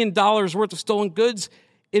 $50 million worth of stolen goods.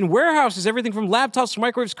 In warehouses, everything from laptops,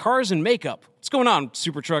 microwaves, cars, and makeup. What's going on,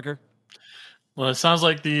 Super Trucker? Well, it sounds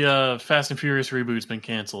like the Fast and Furious reboot's been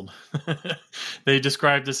canceled. They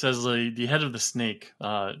described this as the head of the snake.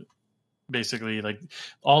 Basically, like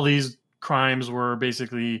all these crimes were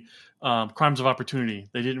basically crimes of opportunity.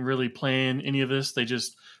 They didn't really plan any of this. They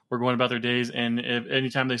just were going about their days, and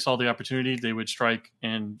anytime they saw the opportunity, they would strike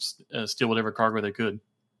and steal whatever cargo they could.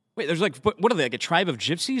 Wait, there's what are they, like a tribe of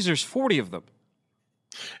gypsies? There's 40 of them.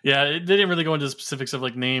 Yeah, they didn't really go into the specifics of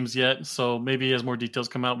like names yet. So maybe as more details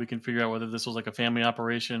come out, we can figure out whether this was like a family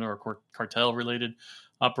operation or a cartel related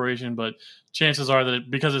operation. But chances are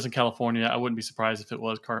that because it's in California, I wouldn't be surprised if it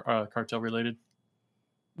was cartel related.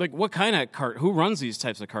 Like what kind of who runs these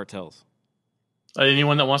types of cartels?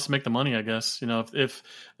 Anyone that wants to make the money, I guess. You know, if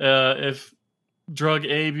drug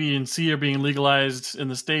A, B, and C are being legalized in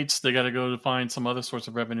the States, they got to go to find some other source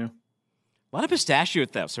of revenue. A lot of pistachio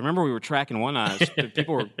thefts. I remember we were tracking one.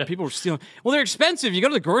 People were stealing. Well, they're expensive. You go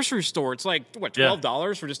to the grocery store, it's like what,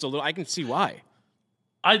 $12 for just a little. I can see why.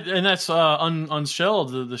 And that's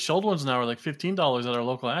unshelled. The shelled ones now are like $15 at our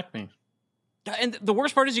local Acme. And the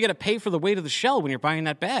worst part is you got to pay for the weight of the shell when you're buying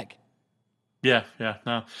that bag. Yeah.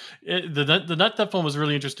 No, the nut theft one was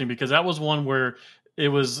really interesting because that was one where it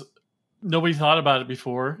was. Nobody thought about it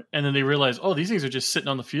before, and then they realized, oh, these things are just sitting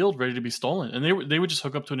on the field ready to be stolen, and they would just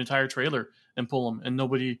hook up to an entire trailer and pull them, and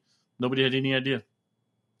nobody had any idea.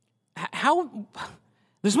 How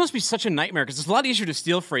this must be such a nightmare because it's a lot easier to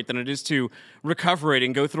steal freight than it is to recover it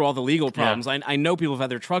and go through all the legal problems. Yeah. I know people have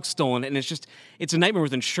had their trucks stolen, and it's a nightmare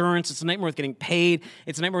with insurance. It's a nightmare with getting paid.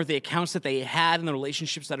 It's a nightmare with the accounts that they had and the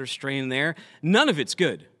relationships that are strained there. None of it's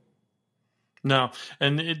good. No,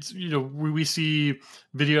 and it's, you know, we see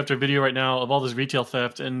video after video right now of all this retail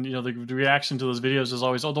theft, and you know the reaction to those videos is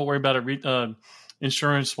always, oh, don't worry about it,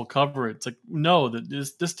 insurance will cover it. It's like, no, that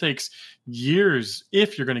this takes years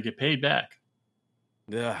if you're going to get paid back.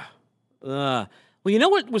 Yeah. Well, you know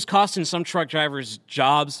what was costing some truck drivers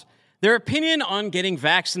jobs? Their opinion on getting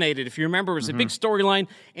vaccinated. If you remember, it was a big storyline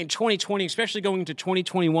in 2020, especially going into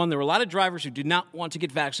 2021. There were a lot of drivers who did not want to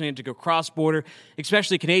get vaccinated to go cross-border,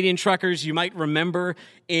 especially Canadian truckers. You might remember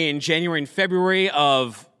in January and February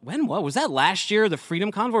of, what was that last year, the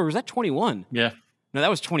Freedom Convoy, or was that 21? Yeah. No, that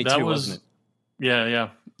was 22, wasn't it? Yeah.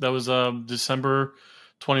 That was December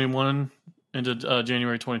 21 into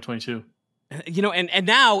January 2022. You know, and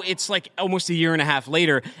now it's like almost a year and a half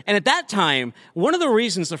later. And at that time, one of the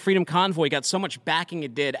reasons the Freedom Convoy got so much backing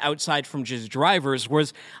it did outside from just drivers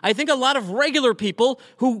was I think a lot of regular people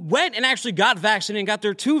who went and actually got vaccinated and got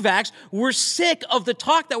their 2-vax were sick of the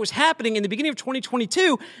talk that was happening in the beginning of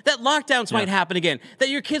 2022 that lockdowns might happen again, that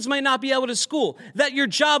your kids might not be able to school, that your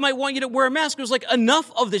job might want you to wear a mask. It was like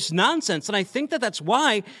enough of this nonsense. And I think that that's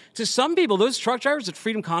why, to some people, those truck drivers at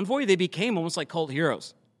Freedom Convoy, they became almost like cult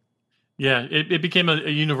heroes. Yeah, it became a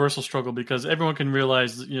universal struggle because everyone can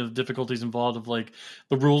realize, the difficulties involved of like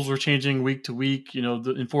the rules were changing week to week.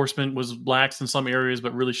 The enforcement was lax in some areas,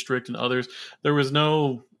 but really strict in others. There was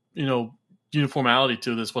no, uniformity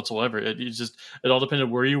to this whatsoever. It all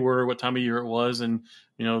depended where you were, what time of year it was, and,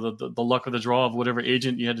 the luck of the draw of whatever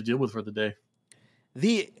agent you had to deal with for the day.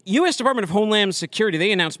 The U.S. Department of Homeland Security,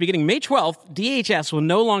 they announced beginning May 12th, DHS will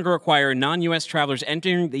no longer require non-U.S. travelers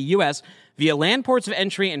entering the U.S. via land ports of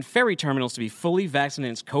entry and ferry terminals to be fully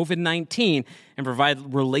vaccinated against COVID-19 and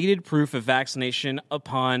provide related proof of vaccination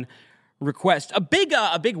upon request. A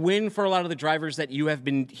big win for a lot of the drivers that you have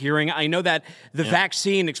been hearing. I know that the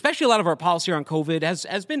vaccine, especially a lot of our policy around COVID,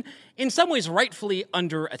 has been in some ways rightfully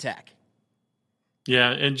under attack.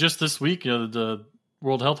 Yeah, and just this week, the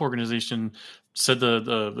World Health Organization said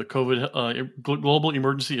the COVID global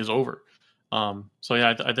emergency is over.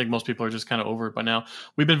 I think most people are just kind of over it by now.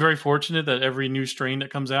 We've been very fortunate that every new strain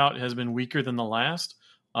that comes out has been weaker than the last.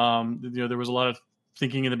 There was a lot of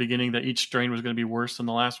thinking in the beginning that each strain was going to be worse than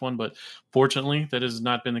the last one, but fortunately that has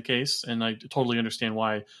not been the case. And I totally understand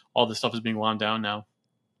why all this stuff is being wound down now.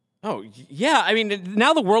 Oh, yeah. I mean,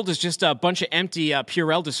 now the world is just a bunch of empty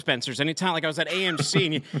Purell dispensers. Anytime, like I was at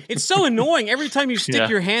AMC, and it's so annoying. Every time you stick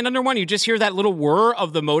your hand under one, you just hear that little whir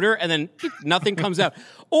of the motor, and then nothing comes out.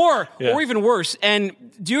 Or even worse, and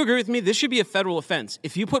do you agree with me? This should be a federal offense.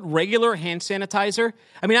 If you put regular hand sanitizer,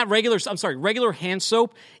 regular hand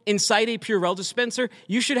soap inside a Purell dispenser,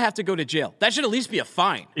 you should have to go to jail. That should at least be a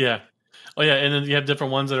fine. Yeah. Oh, yeah, and then you have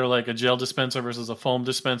different ones that are like a gel dispenser versus a foam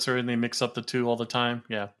dispenser, and they mix up the two all the time.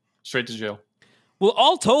 Yeah. Straight to jail. Well,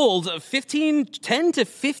 all told, 10 to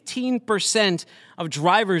 15% of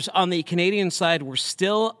drivers on the Canadian side were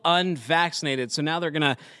still unvaccinated. So now they're going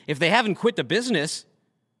to, if they haven't quit the business,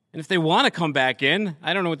 and if they want to come back in,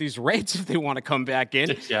 I don't know what these rates if they want to come back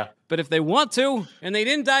in. Yeah. But if they want to, and they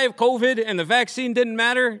didn't die of COVID, and the vaccine didn't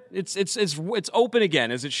matter, it's open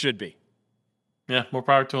again, as it should be. Yeah, more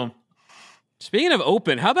power to them. Speaking of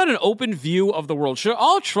open, how about an open view of the world? Should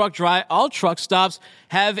all truck stops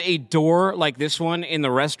have a door like this one in the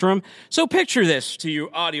restroom? So picture this to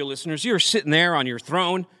you audio listeners. You're sitting there on your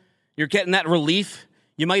throne. You're getting that relief.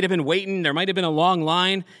 You might have been waiting. There might have been a long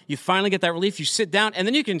line. You finally get that relief. You sit down, and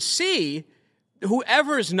then you can see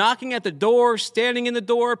whoever is knocking at the door, standing in the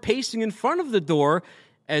door, pacing in front of the door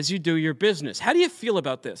as you do your business. How do you feel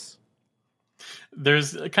about this?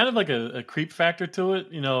 There's kind of like a creep factor to it.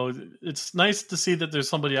 It's nice to see that there's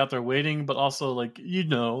somebody out there waiting, but also like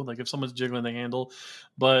if someone's jiggling the handle.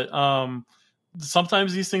 But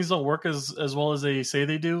sometimes these things don't work as well as they say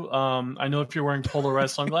they do. I know if you're wearing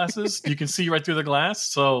polarized sunglasses, you can see right through the glass.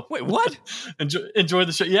 So wait, what? enjoy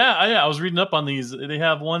the show. Yeah. I was reading up on these. They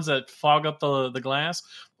have ones that fog up the glass,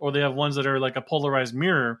 or they have ones that are like a polarized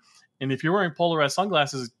mirror. And if you're wearing polarized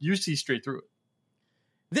sunglasses, you see straight through it.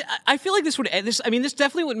 I feel like this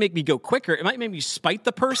definitely would make me go quicker. It might make me spite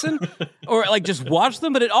the person or like just watch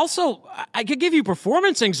them, but I could give you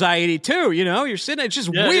performance anxiety too. You're sitting, it's just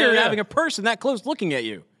weird having a person that close looking at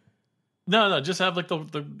you. No, just have like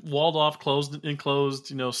the walled off,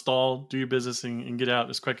 enclosed, stall, do your business and get out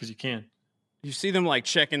as quick as you can. You see them like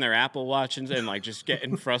checking their Apple Watch and like just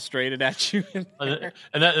getting frustrated at you. And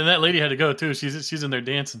that lady had to go too. She's in there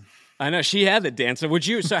dancing. I know she had the dance.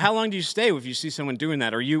 So how long do you stay if you see someone doing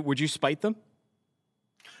that? Would you spite them?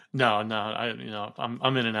 No.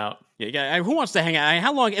 I'm in and out. Yeah. Who wants to hang out?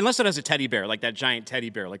 How long? Unless it has a teddy bear, like that giant teddy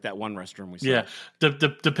bear, like that one restroom we saw. Yeah.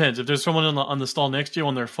 Depends. If there's someone on the stall next to you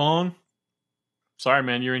on their phone, sorry,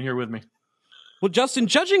 man, you're in here with me. Well, Justin,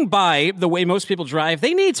 judging by the way most people drive,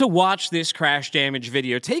 they need to watch this crash damage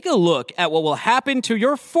video. Take a look at what will happen to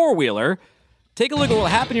your four-wheeler. Take a look at what will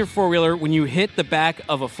happen to your four-wheeler when you hit the back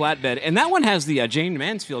of a flatbed. And that one has the Jane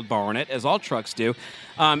Mansfield bar on it, as all trucks do.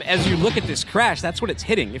 As you look at this crash, that's what it's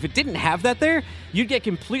hitting. If it didn't have that there, you'd get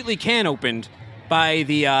completely can-opened by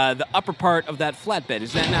the upper part of that flatbed.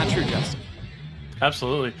 Is that not true, Justin?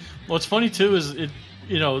 Absolutely. What's funny, too, is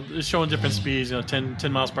it's showing different speeds, 10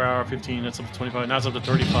 miles per hour, 15, that's up to 25, now it's up to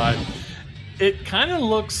 35. It kind of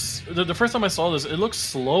looks, the first time I saw this, it looks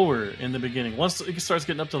slower in the beginning. Once it starts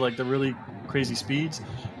getting up to like the really crazy speeds,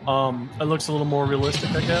 it looks a little more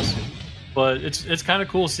realistic, I guess. But it's kind of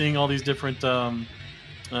cool seeing all these different what's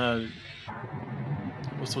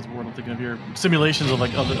the word I'm thinking of here? Simulations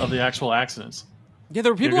of the actual accidents. Yeah,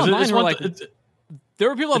 there were people online who were like, there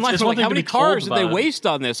were people online who were like, how many cars did they waste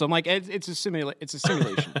on this? I'm like, it's a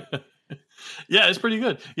simulation. Yeah, it's pretty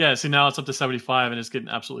good. Yeah, see now it's up to 75 and it's getting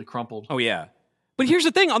absolutely crumpled. Oh yeah. But here's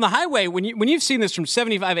the thing: on the highway, when you've seen this from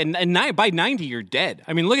 75 and by 90, you're dead.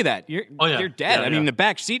 I mean, look at that. You're dead. Yeah, I mean, the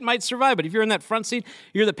back seat might survive, but if you're in that front seat,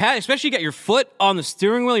 you're especially you got your foot on the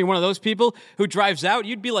steering wheel. You're one of those people who drives out.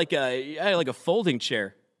 You'd be like a folding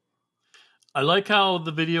chair. I like how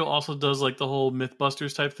the video also does like the whole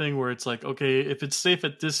Mythbusters type thing, where it's like, okay, if it's safe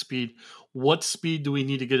at this speed, what speed do we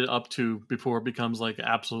need to get it up to before it becomes like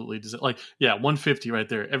absolutely 150 right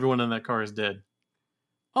there. Everyone in that car is dead.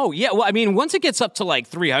 Oh, yeah. Well, I mean, once it gets up to like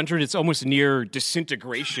 300, it's almost near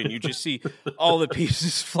disintegration. You just see all the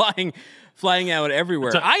pieces flying out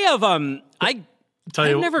everywhere. I've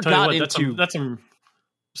never got into...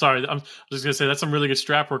 Sorry, I'm just going to say that's some really good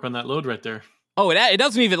strap work on that load right there. Oh, it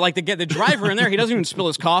doesn't even, like, the driver in there, he doesn't even spill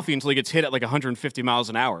his coffee until he gets hit at like 150 miles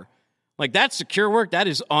an hour. Like, that's secure work. That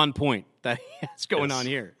is on point. That's going on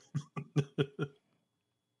here.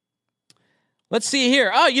 Let's see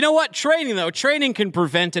here. Oh, you know what? Training, though. Training can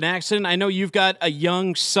prevent an accident. I know you've got a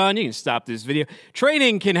young son. You can stop this video.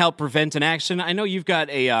 Training can help prevent an accident. I know you've got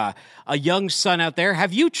a young son out there.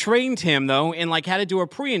 Have you trained him, though, in like how to do a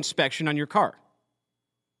pre-inspection on your car?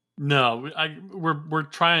 No, we're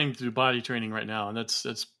trying to do body training right now, and that's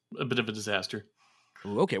a bit of a disaster.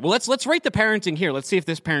 Ooh, okay, well, let's rate the parenting here. Let's see if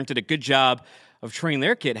this parent did a good job of training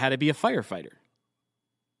their kid how to be a firefighter.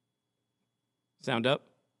 Sound up.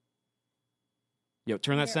 Yo,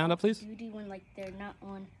 turn that sound up, please. Duty when like they're not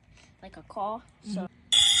on like a call. So got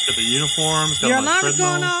the uniforms. Your alarm's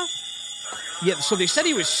going off. Yeah, so they said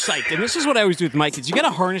he was psyched, and this is what I always do with my kids. You got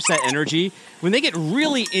to harness that energy when they get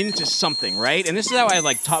really into something, right? And this is how I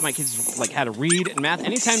like taught my kids like how to read and math.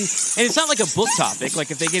 Anytime, and it's not like a book topic.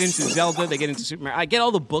 Like if they get into Zelda, they get into Super Mario. I get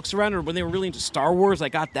all the books around. Or when they were really into Star Wars, I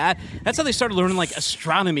got that. That's how they started learning like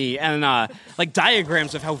astronomy and like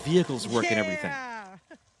diagrams of how vehicles work and everything.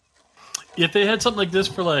 If they had something like this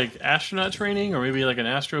for like astronaut training or maybe like an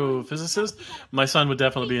astrophysicist, my son would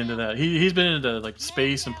definitely be into that. He's been into like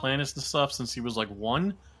space and planets and stuff since he was like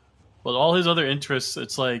 1. But all his other interests,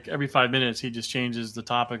 it's like every 5 minutes he just changes the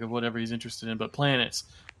topic of whatever he's interested in. But planets,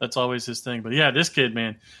 that's always his thing. But yeah, this kid,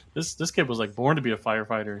 man, this kid was like born to be a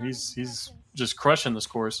firefighter. He's just crushing this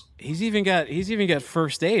course. He's even got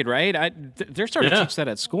first aid, right? They're starting to teach that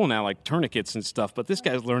at school now, like tourniquets and stuff. But this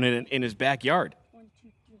guy's learning it in his backyard.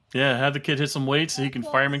 Yeah, have the kid hit some weights so he can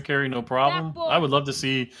fireman carry no problem. I would love to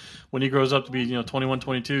see when he grows up to be 21,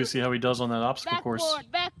 22, see how he does on that obstacle course.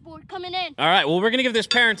 Backboard coming in. All right, well, we're going to give this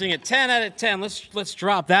parenting a 10 out of 10. Let's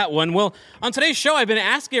drop that one. Well, on today's show, I've been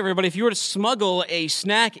asking everybody, if you were to smuggle a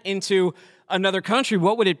snack into another country,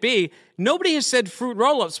 what would it be? Nobody has said fruit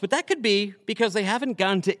roll-ups, but that could be because they haven't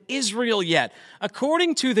gone to Israel yet.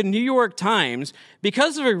 According to the New York Times,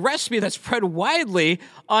 because of a recipe that's spread widely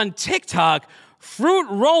on TikTok, fruit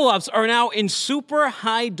roll-ups are now in super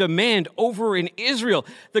high demand over in Israel.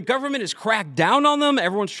 The government has cracked down on them.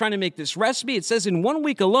 Everyone's trying to make this recipe. It says in 1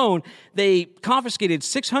 week alone, they confiscated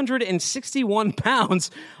 661 pounds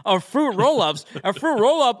of fruit roll-ups. A fruit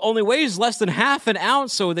roll-up only weighs less than half an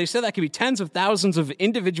ounce, so they said that could be tens of thousands of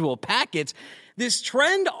individual packets. This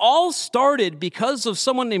trend all started because of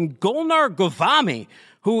someone named Golnar Govami,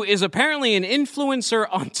 who is apparently an influencer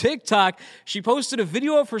on TikTok. She posted a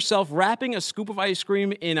video of herself wrapping a scoop of ice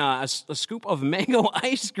cream in a scoop of mango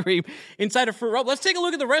ice cream inside a fruit roll. Let's take a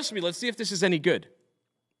look at the recipe. Let's see if this is any good.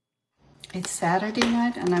 It's Saturday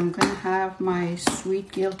night, and I'm going to have my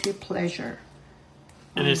sweet guilty pleasure.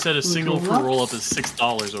 And it said a single fruit roll-up is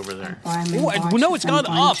 $6 over there. No, it's gone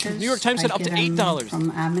up. New York Times said up to $8.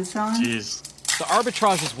 From Amazon. Jeez. The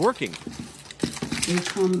arbitrage is working. They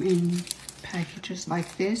come in packages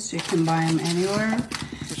like this. You can buy them anywhere.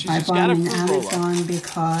 So I buy them on Amazon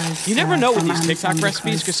because you never know with these TikTok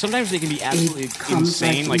recipes because sometimes they can be absolutely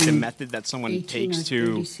insane, like the method that someone takes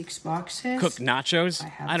to cook nachos.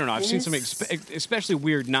 I don't know. I've seen some especially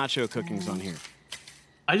weird nacho cookings on here.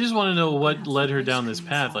 I just want to know what led her down this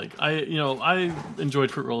path. Like I enjoyed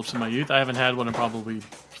fruit roll-ups in my youth. I haven't had one in probably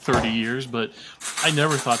 30 years, but I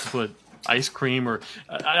never thought to put ice cream or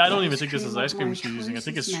I don't even think this is ice cream she's using. I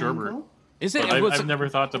think it's sherbet. Is it? I've never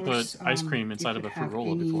thought to put ice cream inside of a fruit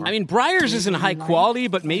roll-up before. I mean, Breyers isn't high quality,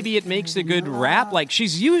 but maybe it makes a good wrap. Like,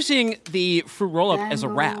 she's using the fruit roll-up as a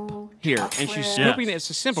wrap. here, and she's chocolate, scooping it. It's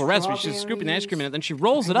a simple recipe. She's scooping the ice cream in it, then she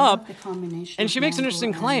rolls it up, and she makes an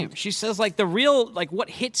interesting claim. She says, like, the real, like, what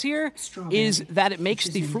hits here is that it makes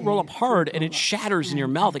the fruit roll up hard, and it shatters in your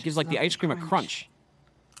mouth. It gives, like, the ice cream a crunch.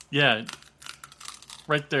 Yeah,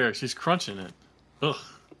 right there. She's crunching it. Ugh.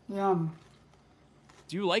 Yum.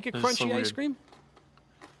 Do you like a This is crunchy so ice weird. cream?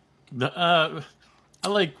 I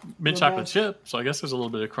like mint The chocolate best. chip, so I guess there's a little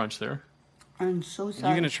bit of crunch there. And so Are you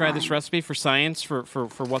going to try this satisfying. recipe for science, for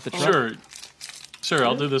what the truck? Sure.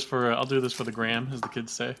 I'll do this for the gram, as the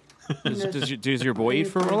kids say. Does your boy eat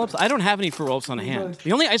fruit roll-ups? I don't have any fruit roll-ups on hand.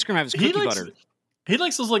 The only ice cream I have is cookie butter. He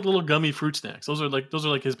likes those like little gummy fruit snacks. Those are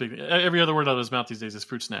like his big. Every other word out of his mouth these days is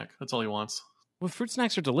fruit snack. That's all he wants. Well, fruit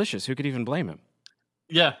snacks are delicious. Who could even blame him?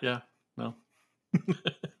 Yeah. Well,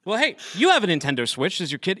 Well, hey, you have a Nintendo Switch.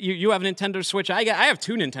 Does your kid? You have a Nintendo Switch? I have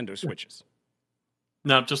 2 Nintendo Switches.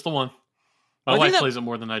 no, just the one. My Well, I think wife that- plays it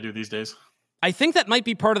more than I do these days. I think that might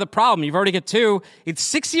be part of the problem. You've already got 2. It's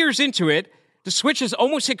 6 years into it. The Switch has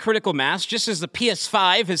almost hit critical mass, just as the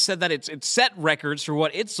PS5 has said that it's set records for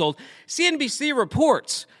what it sold. CNBC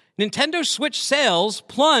reports Nintendo Switch sales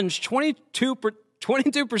plunged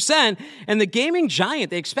 22%, and the gaming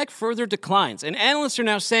giant, they expect further declines. And analysts are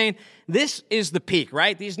now saying this is the peak,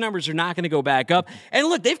 right? These numbers are not going to go back up. And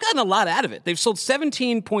look, they've gotten a lot out of it. They've sold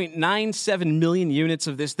 17.97 million units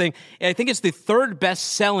of this thing. And I think it's the 3rd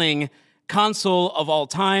best-selling console of all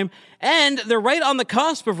time. And they're right on the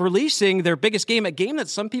cusp of releasing their biggest game, a game that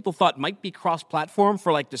some people thought might be cross-platform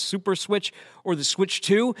for like the Super Switch or the Switch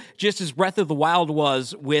 2, just as Breath of the Wild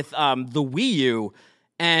was with the Wii U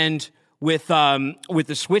and with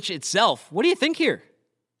the Switch itself. What do you think here?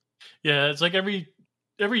 Yeah, it's like every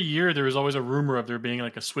year there was always a rumor of there being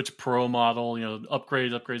like a Switch Pro model,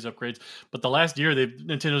 upgrades. But the last year,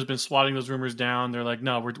 Nintendo's been swatting those rumors down. They're like,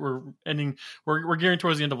 no, we're gearing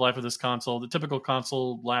towards the end of life of this console. The typical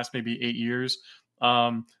console lasts maybe 8 years.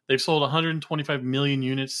 They've sold 125 million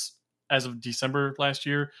units as of December last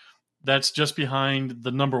year. That's just behind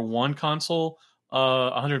the number 1 console.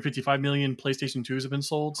 155 million PlayStation 2s have been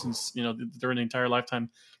sold since during the entire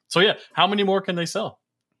lifetime. So yeah, how many more can they sell?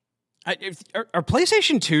 Are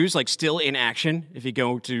PlayStation 2s like still in action if you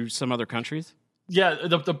go to some other countries? Yeah,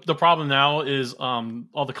 the problem now is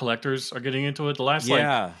all the collectors are getting into it. The last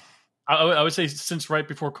I would say since right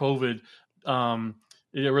before COVID,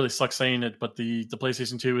 it really sucks saying it, but the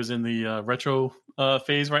PlayStation 2 is in the retro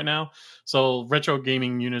phase right now. So retro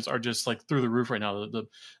gaming units are just like through the roof right now.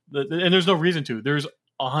 And there's no reason to. There's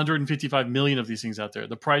 155 million of these things out there.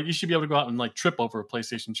 The price, you should be able to go out and like trip over a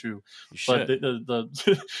PlayStation 2. But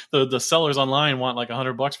the sellers online want like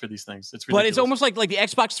 $100 for these things. It's ridiculous. But it's almost like the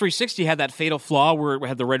Xbox 360 had that fatal flaw where it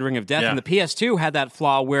had the red ring of death, Yeah. and the PS2 had that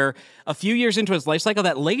flaw where a few years into its life cycle,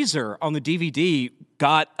 that laser on the DVD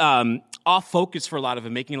got off focus for a lot of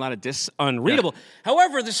it, making a lot of discs unreadable. Yeah.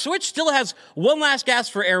 However, the Switch still has one last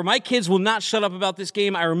gasp for air. My kids will not shut up about this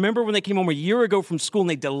game. I remember when they came home a year ago from school and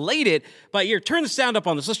they delayed it by a year. Turn the sound up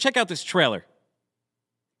on this. Let's check out this trailer.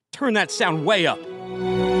 Turn that sound way up.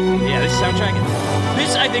 Yeah, this soundtrack.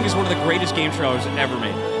 This, I think, is one of the greatest game trailers ever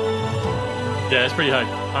made. Yeah, it's pretty high.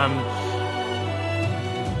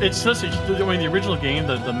 It's such the original game,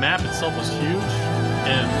 the map itself was huge,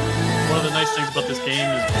 and one of the nice things about this game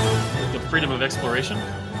is the freedom of exploration.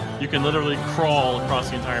 You can literally crawl across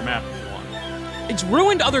the entire map if you want. It's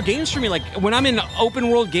ruined other games for me. Like, when I'm in open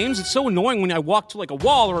world games, it's so annoying when I walk to like a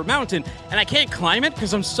wall or a mountain and I can't climb it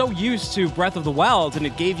because I'm so used to Breath of the Wild and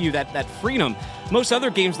it gave you that freedom. Most other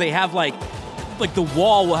games, they have like the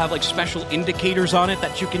wall will have like special indicators on it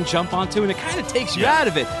that you can jump onto, and it kind of takes you out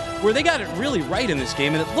of it. Where they got it really right in this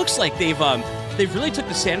game, and it looks like they've really took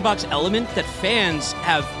the sandbox element that fans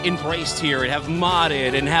have embraced here and have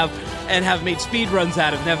modded and have made speedruns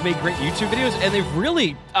out of and have made great YouTube videos, and they've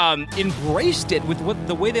really embraced it with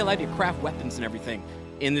the way they allow you to craft weapons and everything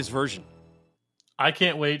in this version. I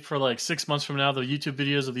can't wait for like 6 months from now, the YouTube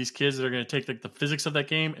videos of these kids that are going to take like the physics of that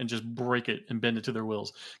game and just break it and bend it to their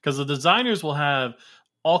wills. Because the designers will have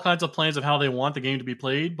all kinds of plans of how they want the game to be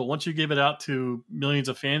played, but once you give it out to millions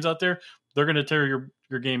of fans out there, they're going to tear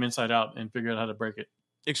your game inside out and figure out how to break it.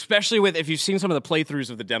 Especially if you've seen some of the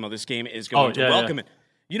playthroughs of the demo, this game is going to welcome it.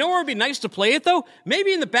 You know where it would be nice to play it, though?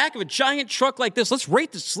 Maybe in the back of a giant truck like this. Let's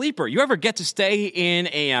rate the sleeper. You ever get to stay in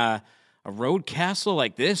a road castle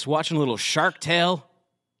like this, watching a little Shark Tale?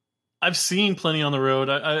 I've seen plenty on the road.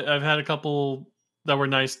 I've had a couple that were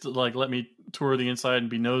nice to like let me tour the inside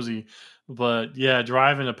and be nosy. But yeah,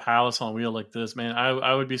 driving a Palace on wheel like this, man,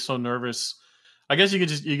 I would be so nervous. I guess you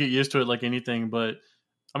get used to it like anything, but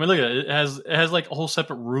I mean, look at it. It has like a whole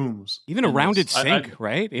separate rooms. Even a rounded sink,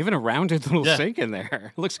 right? Even a rounded little sink in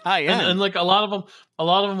there. It looks high end. And like a lot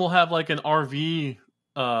of them will have like an RV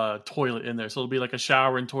toilet in there, so it'll be like a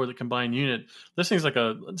shower and toilet combined unit. This thing's like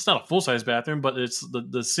it's not a full size bathroom, but it's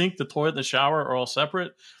the sink, the toilet, and the shower are all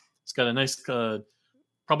separate. It's got a nice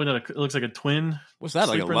probably not it looks like a twin. What's that,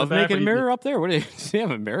 like a lovemaking mirror up there? What do you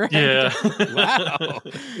have a mirror? Yeah.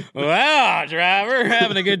 Wow, driver,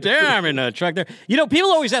 having a good time in a truck there. You know,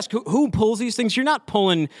 people always ask who pulls these things. You're not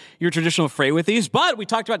pulling your traditional freight with these, but we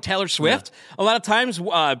talked about Taylor Swift. Yeah. A lot of times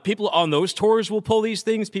people on those tours will pull these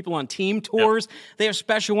things. People on team tours, they have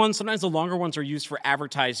special ones. Sometimes the longer ones are used for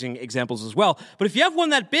advertising examples as well. But if you have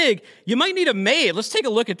one that big, you might need a maid. Let's take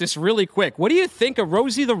a look at this really quick. What do you think of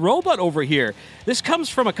Rosie the Robot over here? This comes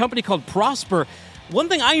from a company called Prosper. One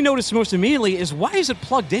thing I noticed most immediately is, why is it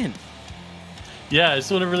plugged in? Yeah, it's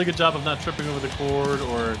doing a really good job of not tripping over the cord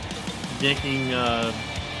or yanking the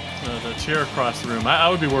chair across the room. I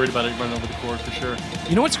would be worried about it running over the cord for sure.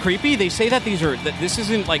 You know what's creepy? They say that this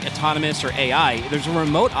isn't like autonomous or AI. There's a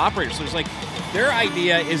remote operator. So there's like, their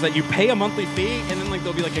idea is that you pay a monthly fee, and then like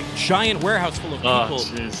there'll be like a giant warehouse full of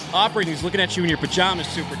people operating, looking at you in your pajamas,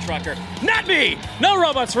 Super Trucker. Not me! No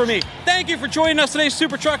robots for me! Thank you for joining us today,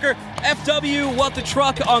 Super Trucker. FW What the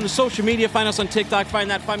Truck on the social media. Find us on TikTok. Find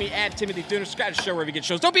me at Timothy Dooner. Subscribe to the show wherever you get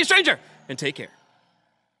shows. Don't be a stranger, and take care.